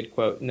other really good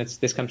quote, and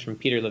this comes from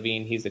Peter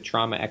Levine. He's a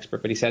trauma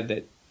expert, but he said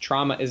that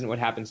trauma isn't what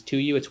happens to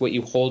you, it's what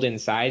you hold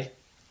inside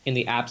in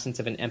the absence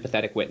of an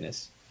empathetic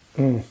witness.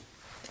 So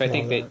I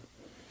think that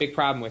big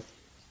problem with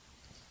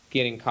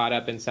getting caught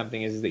up in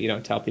something is that you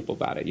don't tell people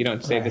about it. You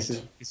don't say,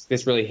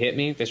 this really hit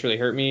me, this really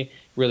hurt me,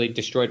 really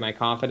destroyed my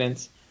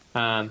confidence,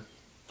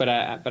 but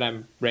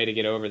I'm ready to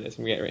get over this.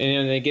 And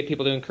then get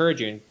people to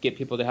encourage you and get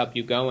people to help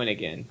you going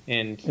again.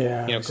 And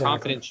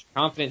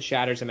confidence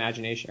shatters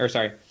imagination,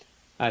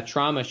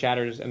 trauma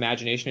shatters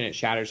imagination and it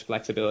shatters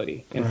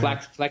flexibility. And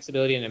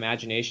flexibility and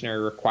imagination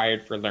are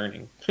required for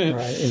learning.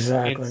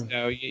 Exactly. And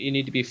so you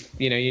need to be,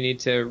 you need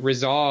to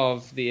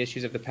resolve the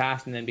issues of the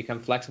past and then become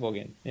flexible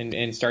again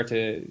and start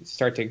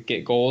to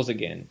get goals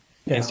again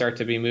and start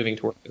to be moving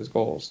toward those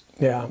goals.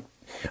 I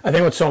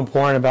think what's so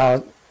important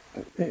about,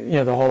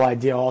 the whole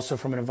idea also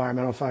from an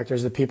environmental factor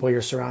is the people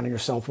you're surrounding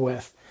yourself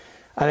with.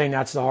 I think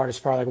that's the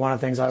hardest part. Like one of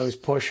the things I always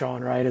push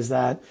on, right, is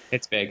that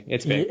it's big.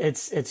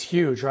 It's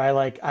huge, right?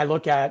 Like I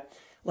look at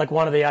like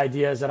one of the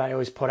ideas that I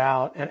always put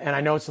out, and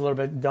I know it's a little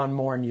bit done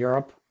more in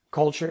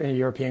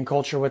European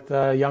culture with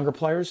the younger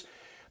players.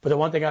 But the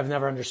one thing I've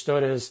never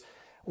understood is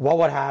what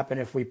would happen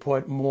if we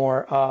put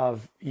more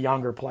of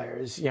younger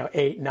players,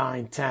 8,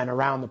 9, 10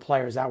 around the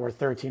players that were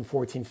 13,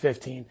 14,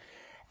 15.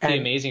 It'd be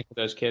amazing for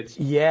those kids.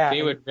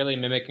 They would really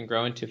mimic and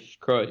grow into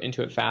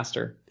it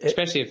faster,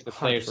 especially if the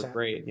players were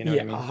great. You know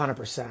what I mean?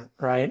 100%,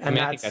 right? I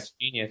think that's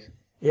genius.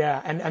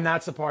 Yeah, and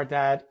that's the part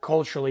that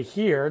culturally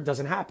here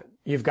doesn't happen.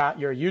 You've got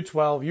your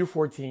U12,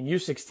 U14,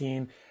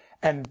 U16,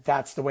 and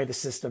that's the way the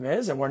system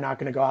is, and we're not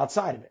going to go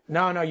outside of it.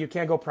 No, you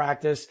can't go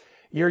practice.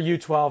 You're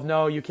U12.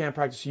 No, you can't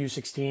practice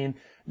U16.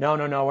 No,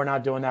 we're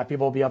not doing that.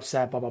 People will be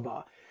upset, blah, blah,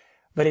 blah.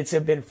 But it's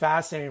been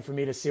fascinating for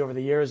me to see over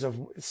the years of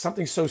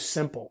something so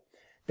simple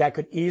that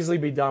could easily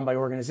be done by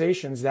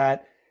organizations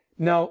that,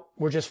 no,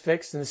 we're just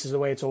fixed and this is the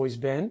way it's always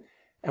been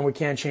and we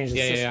can't change the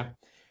system.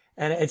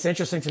 And it's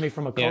interesting to me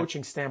from a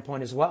coaching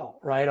standpoint as well,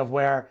 right? Of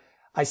where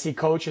I see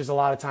coaches a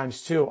lot of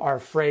times too are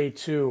afraid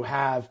to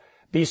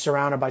be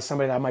surrounded by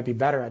somebody that might be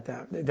better at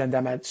than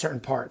them at certain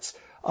parts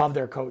of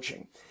their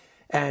coaching.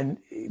 And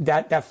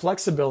that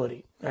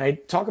flexibility,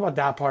 right? Talk about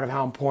that part of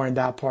how important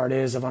that part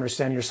is of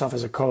understanding yourself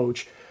as a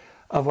coach,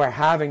 of where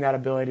having that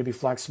ability to be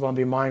flexible and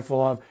be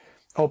mindful of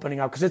opening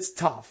up, because it's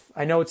tough.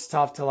 I know it's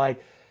tough to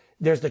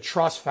there's the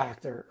trust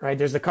factor, right?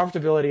 There's the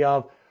comfortability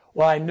of,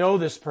 well, I know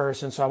this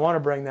person, so I want to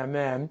bring them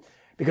in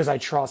because I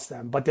trust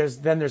them. But there's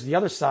the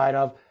other side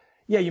of,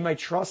 you might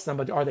trust them,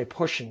 but are they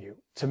pushing you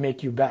to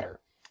make you better?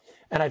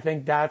 And I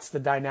think that's the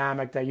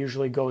dynamic that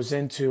usually goes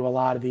into a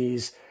lot of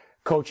these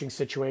coaching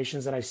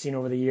situations that I've seen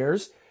over the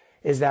years,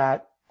 is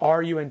that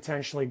are you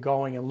intentionally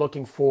going and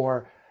looking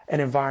for an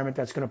environment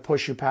that's going to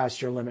push you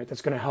past your limit,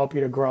 that's going to help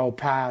you to grow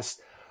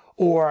past,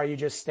 or are you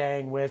just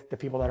staying with the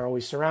people that are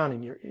always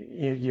surrounding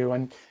you?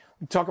 And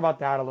talk about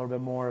that a little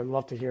bit more. I'd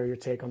love to hear your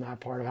take on that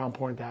part of how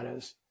important that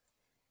is.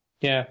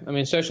 Yeah, I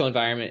mean, social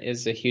environment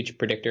is a huge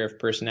predictor of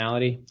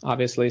personality,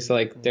 obviously.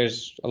 So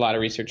there's a lot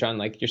of research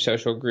on your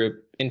social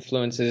group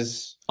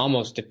influences,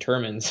 almost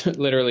determines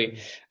literally,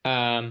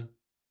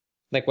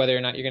 whether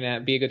or not you're going to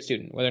be a good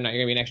student, whether or not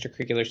you're going to be an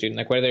extracurricular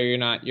student, whether or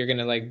not you're going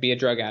to be a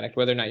drug addict,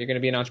 whether or not you're going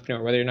to be an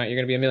entrepreneur, whether or not you're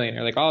going to be a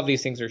millionaire. All of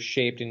these things are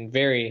shaped and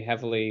very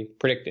heavily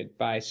predicted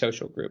by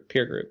social group,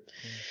 peer group.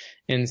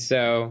 And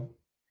so,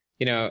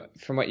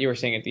 from what you were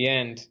saying at the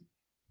end,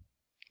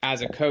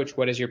 as a coach,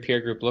 what does your peer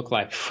group look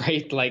like,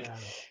 right?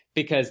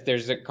 because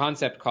there's a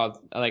concept called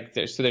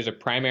there's a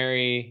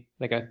primary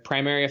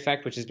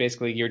effect, which is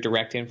basically your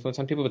direct influence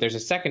on people, but there's a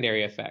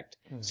secondary effect.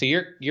 So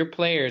your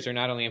players are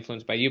not only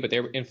influenced by you, but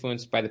they're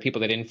influenced by the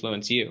people that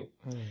influence you.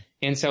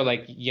 And so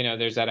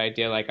there's that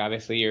idea,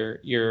 obviously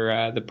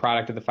you're the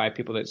product of the 5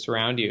 people that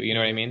surround you, you know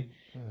what I mean?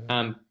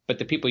 But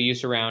the people you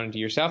surround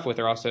yourself with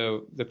are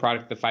also the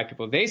product of the 5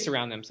 people they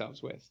surround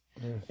themselves with.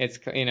 It's,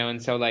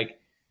 and so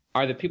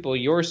are the people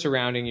you're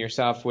surrounding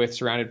yourself with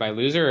surrounded by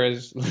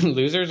losers,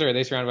 or are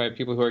they surrounded by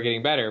people who are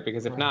getting better?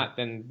 Because if not,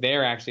 then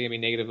they're actually going to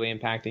be negatively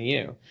impacting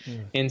you.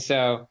 And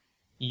so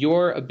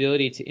your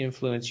ability to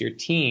influence your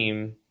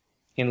team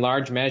in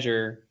large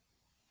measure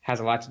has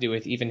a lot to do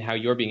with even how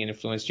you're being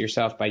influenced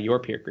yourself by your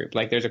peer group.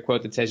 There's a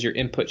quote that says your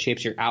input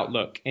shapes your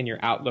outlook and your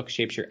outlook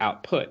shapes your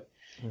output.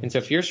 And so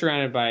if you're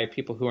surrounded by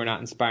people who are not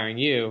inspiring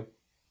you,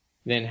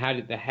 then how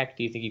the heck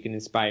do you think you can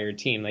inspire your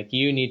team?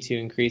 You need to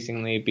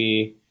increasingly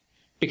be,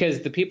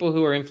 because the people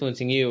who are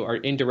influencing you are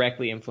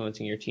indirectly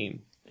influencing your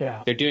team.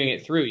 Yeah. They're doing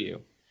it through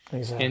you.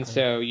 Exactly. And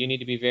so you need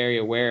to be very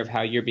aware of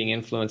how you're being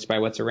influenced by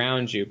what's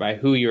around you, by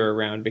who you're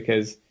around,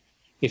 because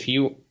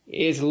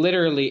it's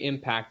literally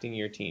impacting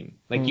your team.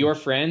 Your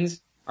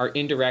friends are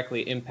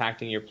indirectly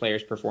impacting your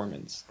players'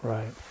 performance.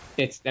 Right.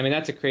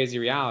 That's a crazy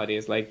reality.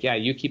 It's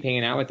you keep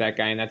hanging out with that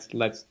guy, and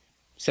that's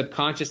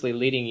subconsciously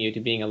leading you to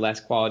being a less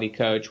quality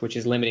coach, which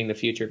is limiting the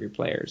future of your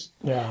players.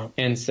 Yeah.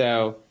 And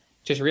so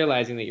just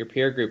realizing that your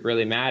peer group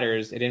really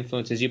matters. It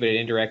influences you, but it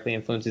indirectly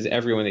influences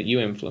everyone that you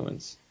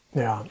influence.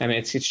 Yeah.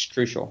 It's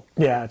crucial.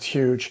 Yeah, it's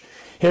huge.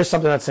 Here's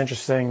something that's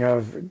interesting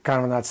of kind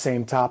of on that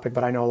same topic,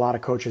 but I know a lot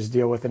of coaches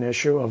deal with an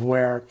issue of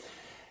where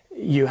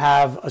you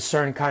have a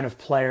certain kind of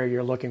player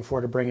you're looking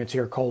for to bring into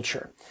your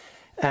culture.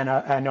 And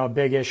I know a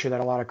big issue that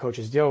a lot of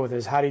coaches deal with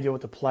is how do you deal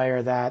with the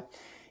player that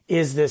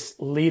is this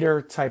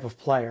leader type of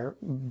player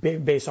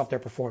based off their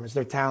performance.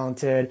 They're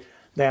talented.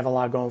 They have a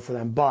lot going for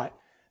them, but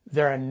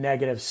they're a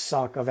negative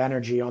suck of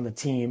energy on the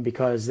team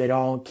because they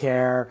don't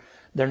care.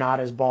 They're not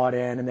as bought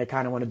in and they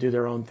kind of want to do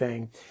their own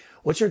thing.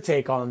 What's your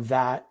take on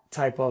that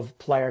type of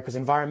player? Because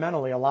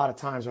environmentally, a lot of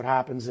times what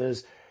happens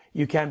is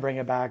you can bring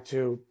it back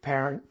to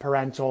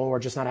parental or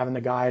just not having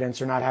the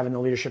guidance or not having the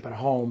leadership at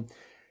home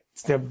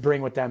to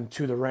bring with them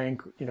to the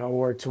rink,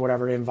 or to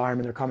whatever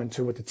environment they're coming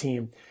to with the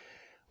team.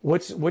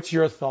 What's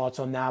your thoughts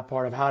on that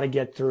part of how to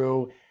get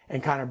through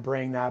and kind of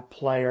bring that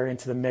player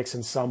into the mix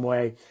in some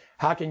way?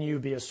 How can you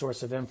be a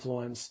source of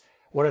influence?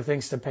 What are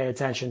things to pay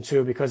attention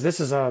to? Because this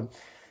is a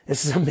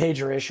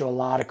major issue a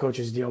lot of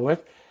coaches deal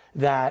with,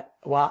 that,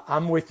 well,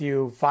 I'm with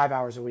you 5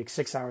 hours a week,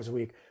 6 hours a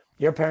week.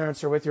 Your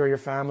parents are with you or your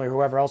family or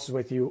whoever else is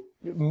with you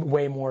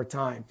way more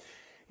time.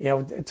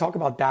 Talk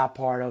about that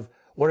part of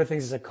what are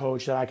things as a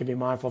coach that I could be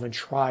mindful of and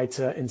try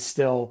to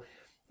instill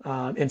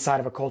inside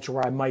of a culture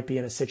where I might be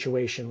in a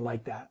situation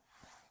like that.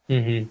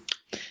 Mm-hmm.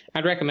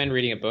 I'd recommend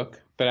reading a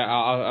book, but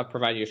I'll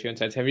provide you a few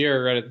insights. Have you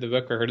ever read the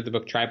book or heard of the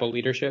book Tribal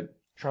Leadership?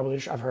 Tribal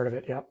Leadership, I've heard of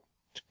it, yep.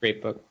 It's a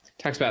great book.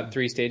 It talks about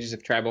 3 stages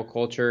of tribal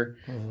culture.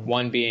 Mm-hmm.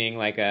 One being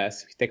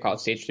they call it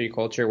stage 3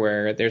 culture,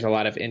 where there's a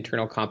lot of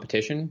internal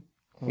competition,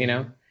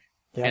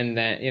 Yep. And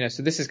then,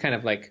 so this is kind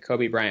of like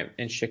Kobe Bryant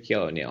and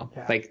Shaquille O'Neal.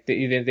 Yeah.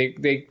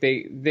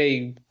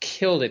 They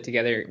killed it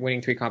together,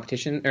 winning 3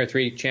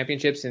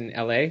 championships in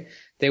LA.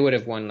 They would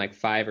have won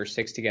 5 or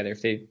 6 together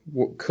if they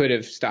could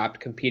have stopped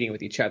competing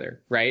with each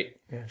other, right?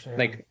 Yeah, sure.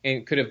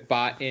 And could have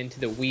bought into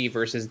the we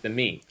versus the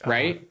me,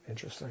 right?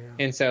 Interesting.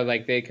 Yeah. And so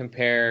they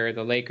compare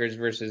the Lakers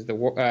versus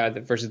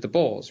the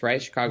Bulls,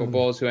 right? Chicago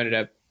Bulls, who ended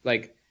up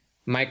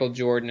Michael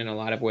Jordan in a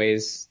lot of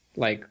ways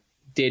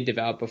did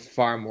develop a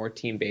far more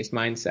team-based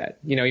mindset.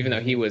 Even though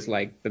he was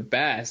the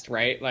best,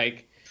 right?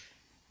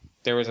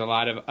 There was a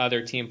lot of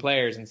other team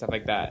players and stuff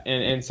like that.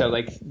 And so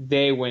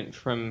they went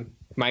from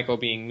Michael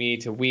being me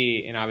to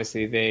we, and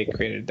obviously they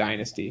created a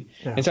dynasty.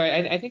 Yeah. And so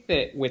I think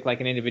that with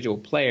an individual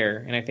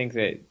player, and I think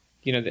that,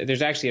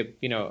 there's actually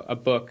a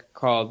book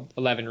called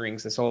 11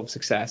 Rings, The Soul of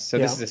Success. So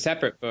this is a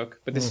separate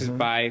book, but this is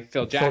by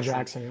Phil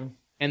Jackson.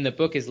 And the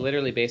book is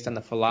literally based on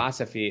the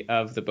philosophy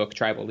of the book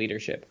Tribal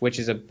Leadership, which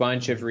is a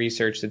bunch of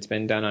research that's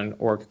been done on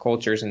org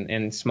cultures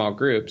and small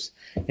groups.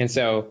 And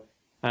so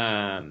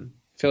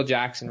Phil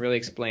Jackson really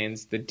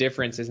explains the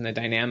differences in the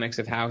dynamics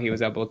of how he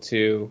was able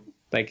to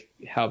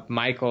help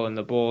Michael and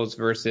the Bulls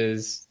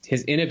versus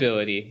his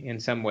inability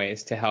in some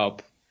ways to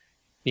help,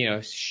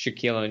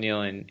 Shaquille O'Neal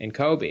and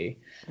Kobe.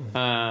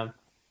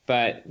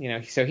 But,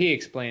 so he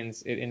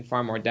explains it in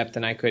far more depth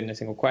than I could in a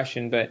single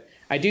question. But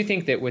I do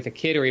think that with a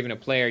kid or even a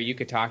player, you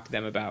could talk to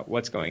them about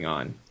what's going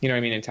on. You know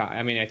what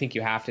I mean? I think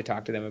you have to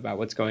talk to them about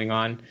what's going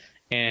on.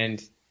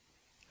 And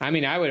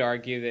I would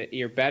argue that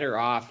you're better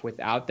off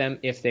without them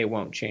if they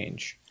won't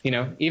change.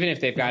 Even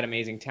if they've got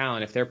amazing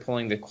talent, if they're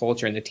pulling the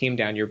culture and the team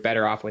down, you're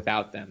better off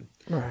without them.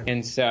 Right.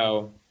 And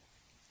so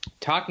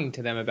talking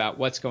to them about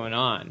what's going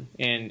on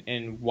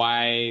and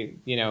why,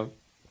 the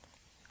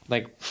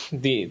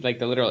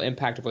literal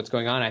impact of what's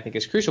going on, I think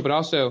is crucial. But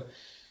also,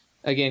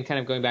 again, kind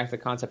of going back to the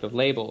concept of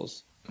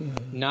labels,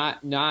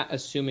 not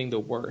assuming the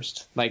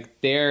worst.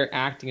 Like they're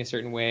acting a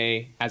certain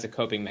way as a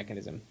coping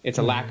mechanism. It's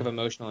a lack of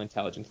emotional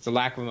intelligence. It's a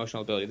lack of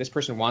emotional ability. This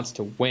person wants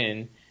to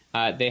win.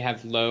 They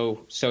have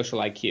low social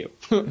IQ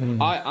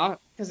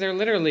because they're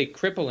literally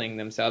crippling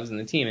themselves in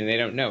the team and they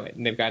don't know it.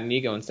 And they've got an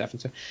ego and stuff.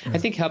 And so I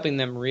think helping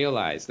them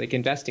realize, like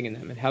investing in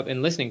them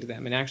and listening to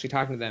them and actually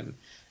talking to them.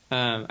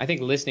 I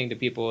think listening to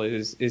people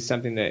is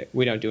something that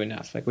we don't do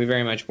enough. Like we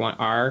very much want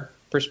our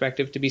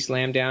perspective to be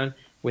slammed down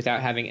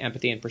without having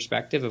empathy and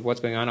perspective of what's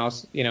going on.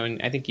 Also,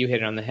 and I think you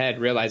hit it on the head,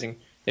 realizing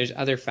there's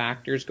other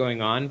factors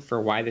going on for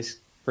why this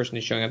person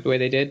is showing up the way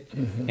they did,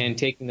 and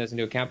taking those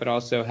into account, but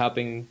also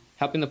helping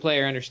the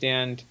player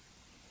understand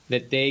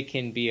that they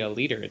can be a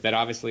leader, that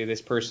obviously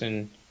this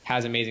person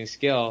has amazing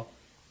skill,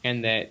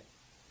 and that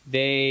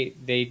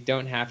they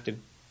don't have to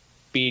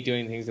be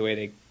doing things the way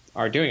they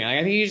are doing it.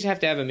 I think you just have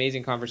to have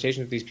amazing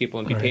conversations with these people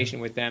and be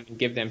patient with them and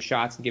give them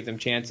shots and give them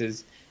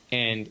chances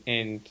and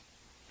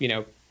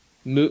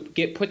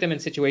put them in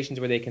situations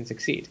where they can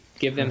succeed.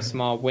 Give them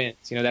small wins.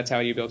 That's how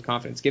you build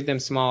confidence. Give them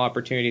small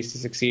opportunities to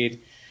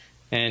succeed.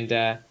 And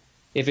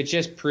if it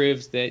just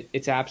proves that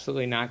it's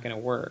absolutely not going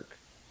to work,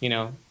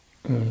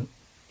 and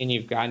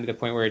you've gotten to the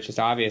point where it's just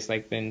obvious,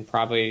 like then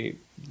probably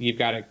you've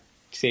got to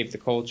save the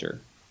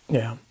culture.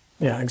 Yeah,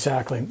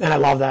 exactly. And I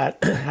love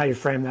that, how you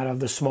frame that, of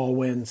the small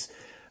wins,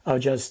 of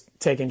just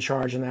taking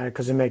charge in that,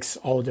 because it makes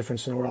all the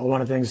difference in the world.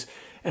 One of the things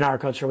in our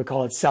culture, we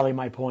call it selling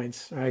my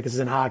points, right? Because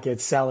in hockey,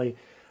 it's selling.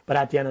 But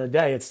at the end of the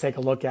day, it's take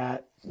a look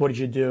at what did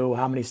you do?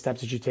 How many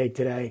steps did you take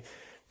today?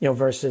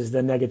 Versus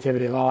the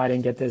negativity of, I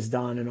didn't get this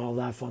done and all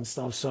that fun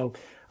stuff. So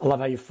I love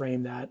how you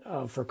frame that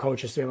for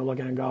coaches to be able to look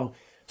at it and go,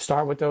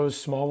 start with those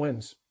small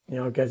wins.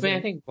 Because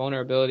I think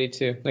vulnerability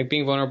too, like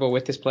being vulnerable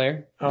with this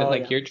player,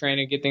 you're trying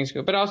to get things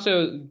going, but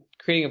also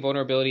creating a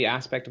vulnerability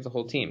aspect of the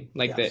whole team.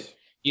 Like that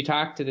you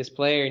talk to this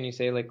player and you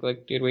say, like,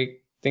 look, dude,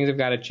 things have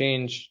got to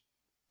change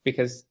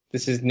because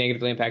this is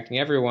negatively impacting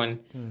everyone,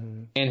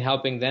 and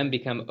helping them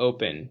become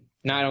open,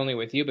 not only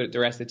with you, but the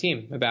rest of the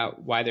team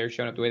about why they're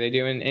showing up the way they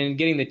do, and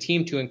getting the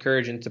team to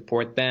encourage and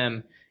support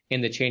them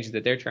in the changes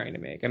that they're trying to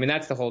make. I mean,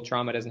 that's the whole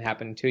trauma doesn't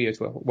happen to you. It's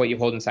what you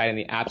hold inside in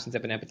the absence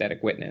of an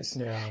empathetic witness.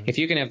 Yeah. If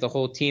you can have the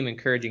whole team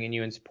encouraging in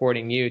you and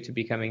supporting you to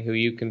becoming who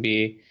you can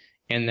be,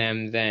 and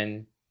them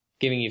then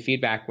giving you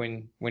feedback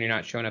when you're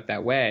not showing up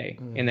that way,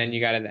 and then you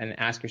got to then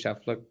ask yourself,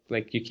 look,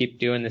 like you keep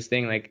doing this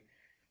thing, like,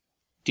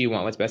 do you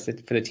want what's best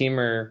for the team,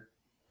 or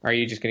are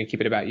you just going to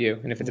keep it about you?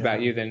 And if it's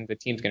about you, then the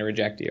team's going to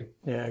reject you.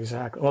 Yeah,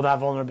 exactly. Well, that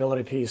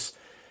vulnerability piece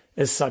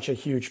is such a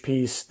huge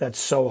piece that's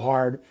so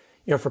hard,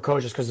 for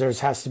coaches, because there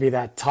has to be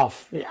that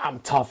tough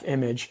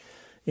image,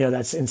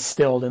 that's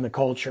instilled in the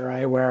culture,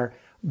 right? Where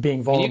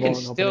being vulnerable. You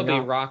can still be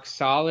rock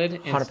solid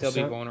and 100%. Still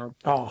be vulnerable.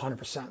 Oh,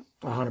 100%.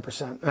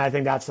 100%. And I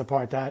think that's the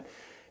part that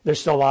there's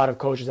still a lot of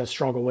coaches that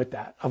struggle with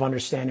that, of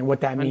understanding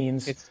what that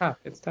means. It's tough.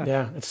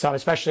 Yeah, it's tough,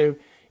 especially,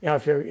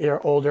 if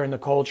you're older in the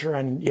culture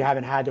and you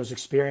haven't had those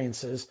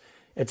experiences,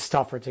 it's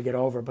tougher to get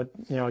over. But,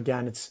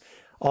 again, it's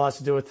all has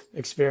to do with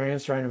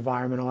experience, right?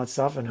 Environment, all that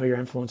stuff, and who you're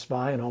influenced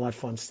by and all that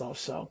fun stuff.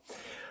 So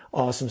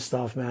awesome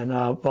stuff, man.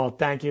 Well,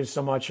 thank you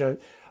so much.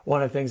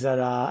 One of the things that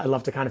I'd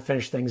love to kind of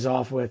finish things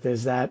off with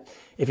is that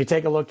if you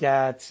take a look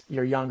at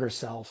your younger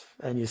self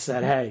and you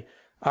said, hey,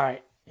 all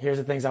right, here's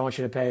the things I want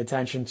you to pay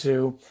attention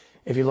to.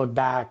 If you look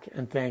back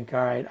and think, all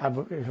right,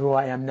 who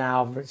I am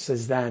now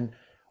versus then,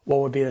 what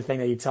would be the thing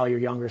that you tell your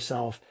younger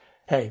self?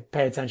 Hey,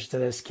 pay attention to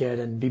this, kid,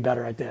 and be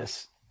better at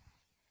this.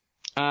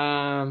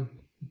 I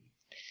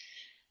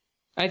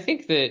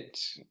think that,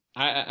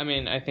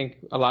 I think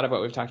a lot of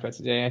what we've talked about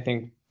today, I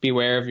think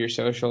beware of your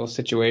social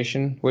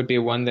situation would be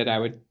one that I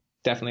would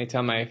definitely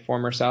tell my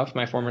former self.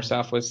 My former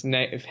self was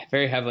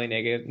very heavily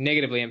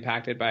negatively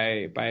impacted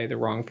by the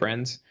wrong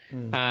friends.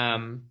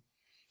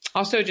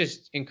 Also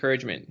just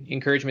encouragement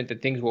that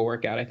things will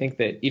work out. I think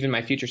that even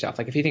my future self,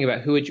 like if you think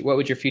about what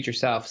would your future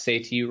self say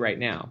to you right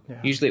now?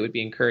 Yeah. Usually it would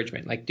be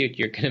encouragement. Like, dude,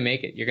 you're going to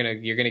make it. You're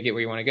going to get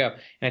where you want to go.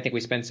 And I think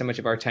we spend so much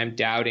of our time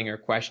doubting or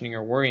questioning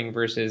or worrying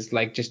versus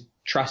like just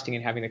trusting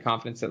and having the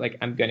confidence that like,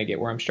 I'm going to get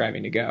where I'm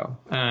striving to go.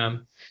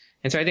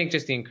 And so I think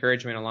just the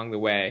encouragement along the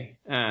way,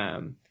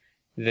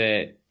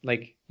 that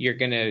like, you're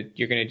going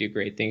to do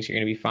great things. You're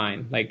going to be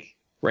fine. Like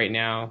right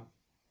now,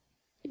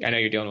 I know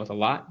you're dealing with a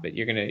lot, but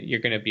you're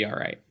going to be all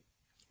right.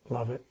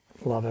 Love it.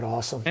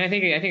 Awesome. And I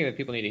think that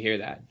people need to hear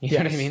that. You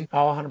know what I mean?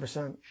 Oh,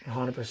 100%.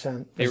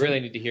 100%. They really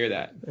need to hear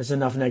that. There's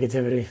enough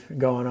negativity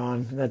going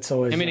on. That's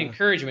always.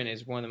 Encouragement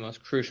is one of the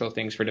most crucial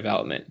things for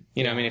development.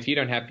 If you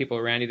don't have people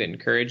around you that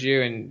encourage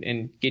you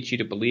and get you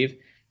to believe,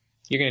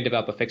 you're going to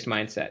develop a fixed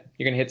mindset.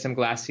 You're going to hit some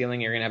glass ceiling.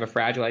 You're going to have a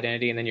fragile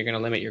identity, and then you're going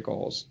to limit your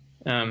goals.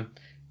 And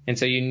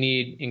so you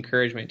need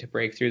encouragement to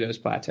break through those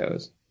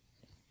plateaus.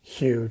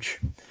 Huge.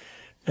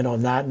 And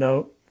on that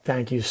note,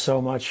 thank you so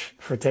much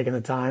for taking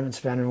the time and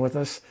spending with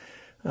us.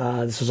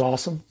 This was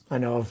awesome. I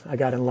know I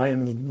got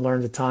enlightened and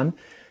learned a ton.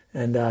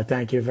 And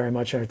thank you very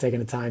much for taking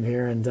the time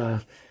here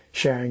and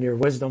sharing your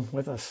wisdom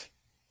with us.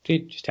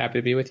 Dude, just happy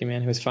to be with you,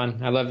 man. It was fun.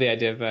 I love the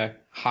idea of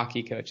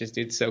hockey coaches,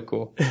 dude. So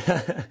cool.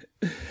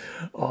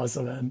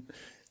 Awesome, man.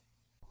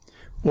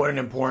 What an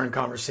important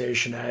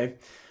conversation,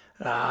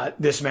 eh?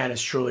 This man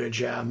is truly a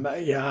gem.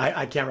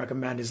 I can't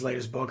recommend his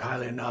latest book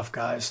highly enough,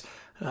 guys.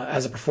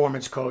 As a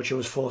performance coach, it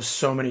was full of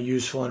so many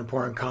useful and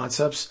important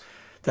concepts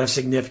that have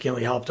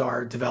significantly helped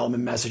our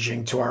development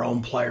messaging to our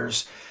own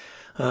players.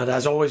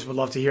 As always, would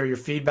love to hear your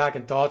feedback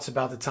and thoughts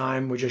about the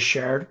time we just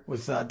shared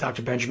with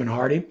Dr. Benjamin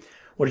Hardy.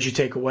 What did you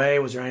take away?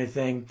 Was there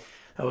anything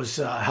that was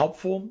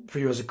helpful for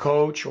you as a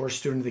coach or a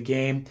student of the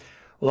game?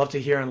 We'd love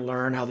to hear and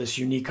learn how this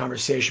unique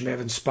conversation may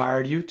have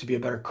inspired you to be a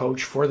better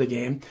coach for the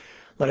game.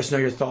 Let us know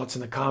your thoughts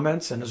in the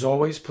comments. And as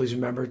always, please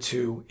remember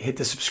to hit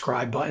the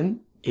subscribe button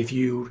if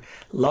you'd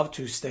love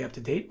to stay up to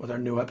date with our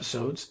new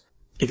episodes.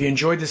 If you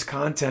enjoyed this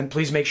content,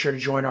 please make sure to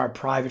join our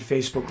private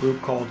Facebook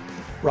group called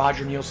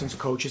Roger Nielsen's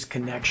Coaches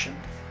Connection.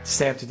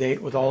 Stay up to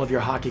date with all of your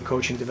hockey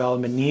coaching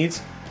development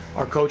needs.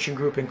 Our coaching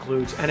group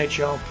includes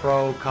NHL,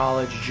 pro,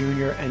 college,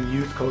 junior, and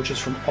youth coaches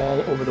from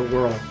all over the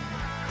world.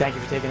 Thank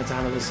you for taking the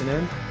time to listen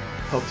in.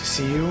 Hope to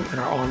see you in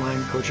our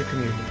online coaching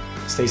community.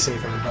 Stay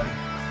safe,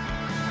 everybody.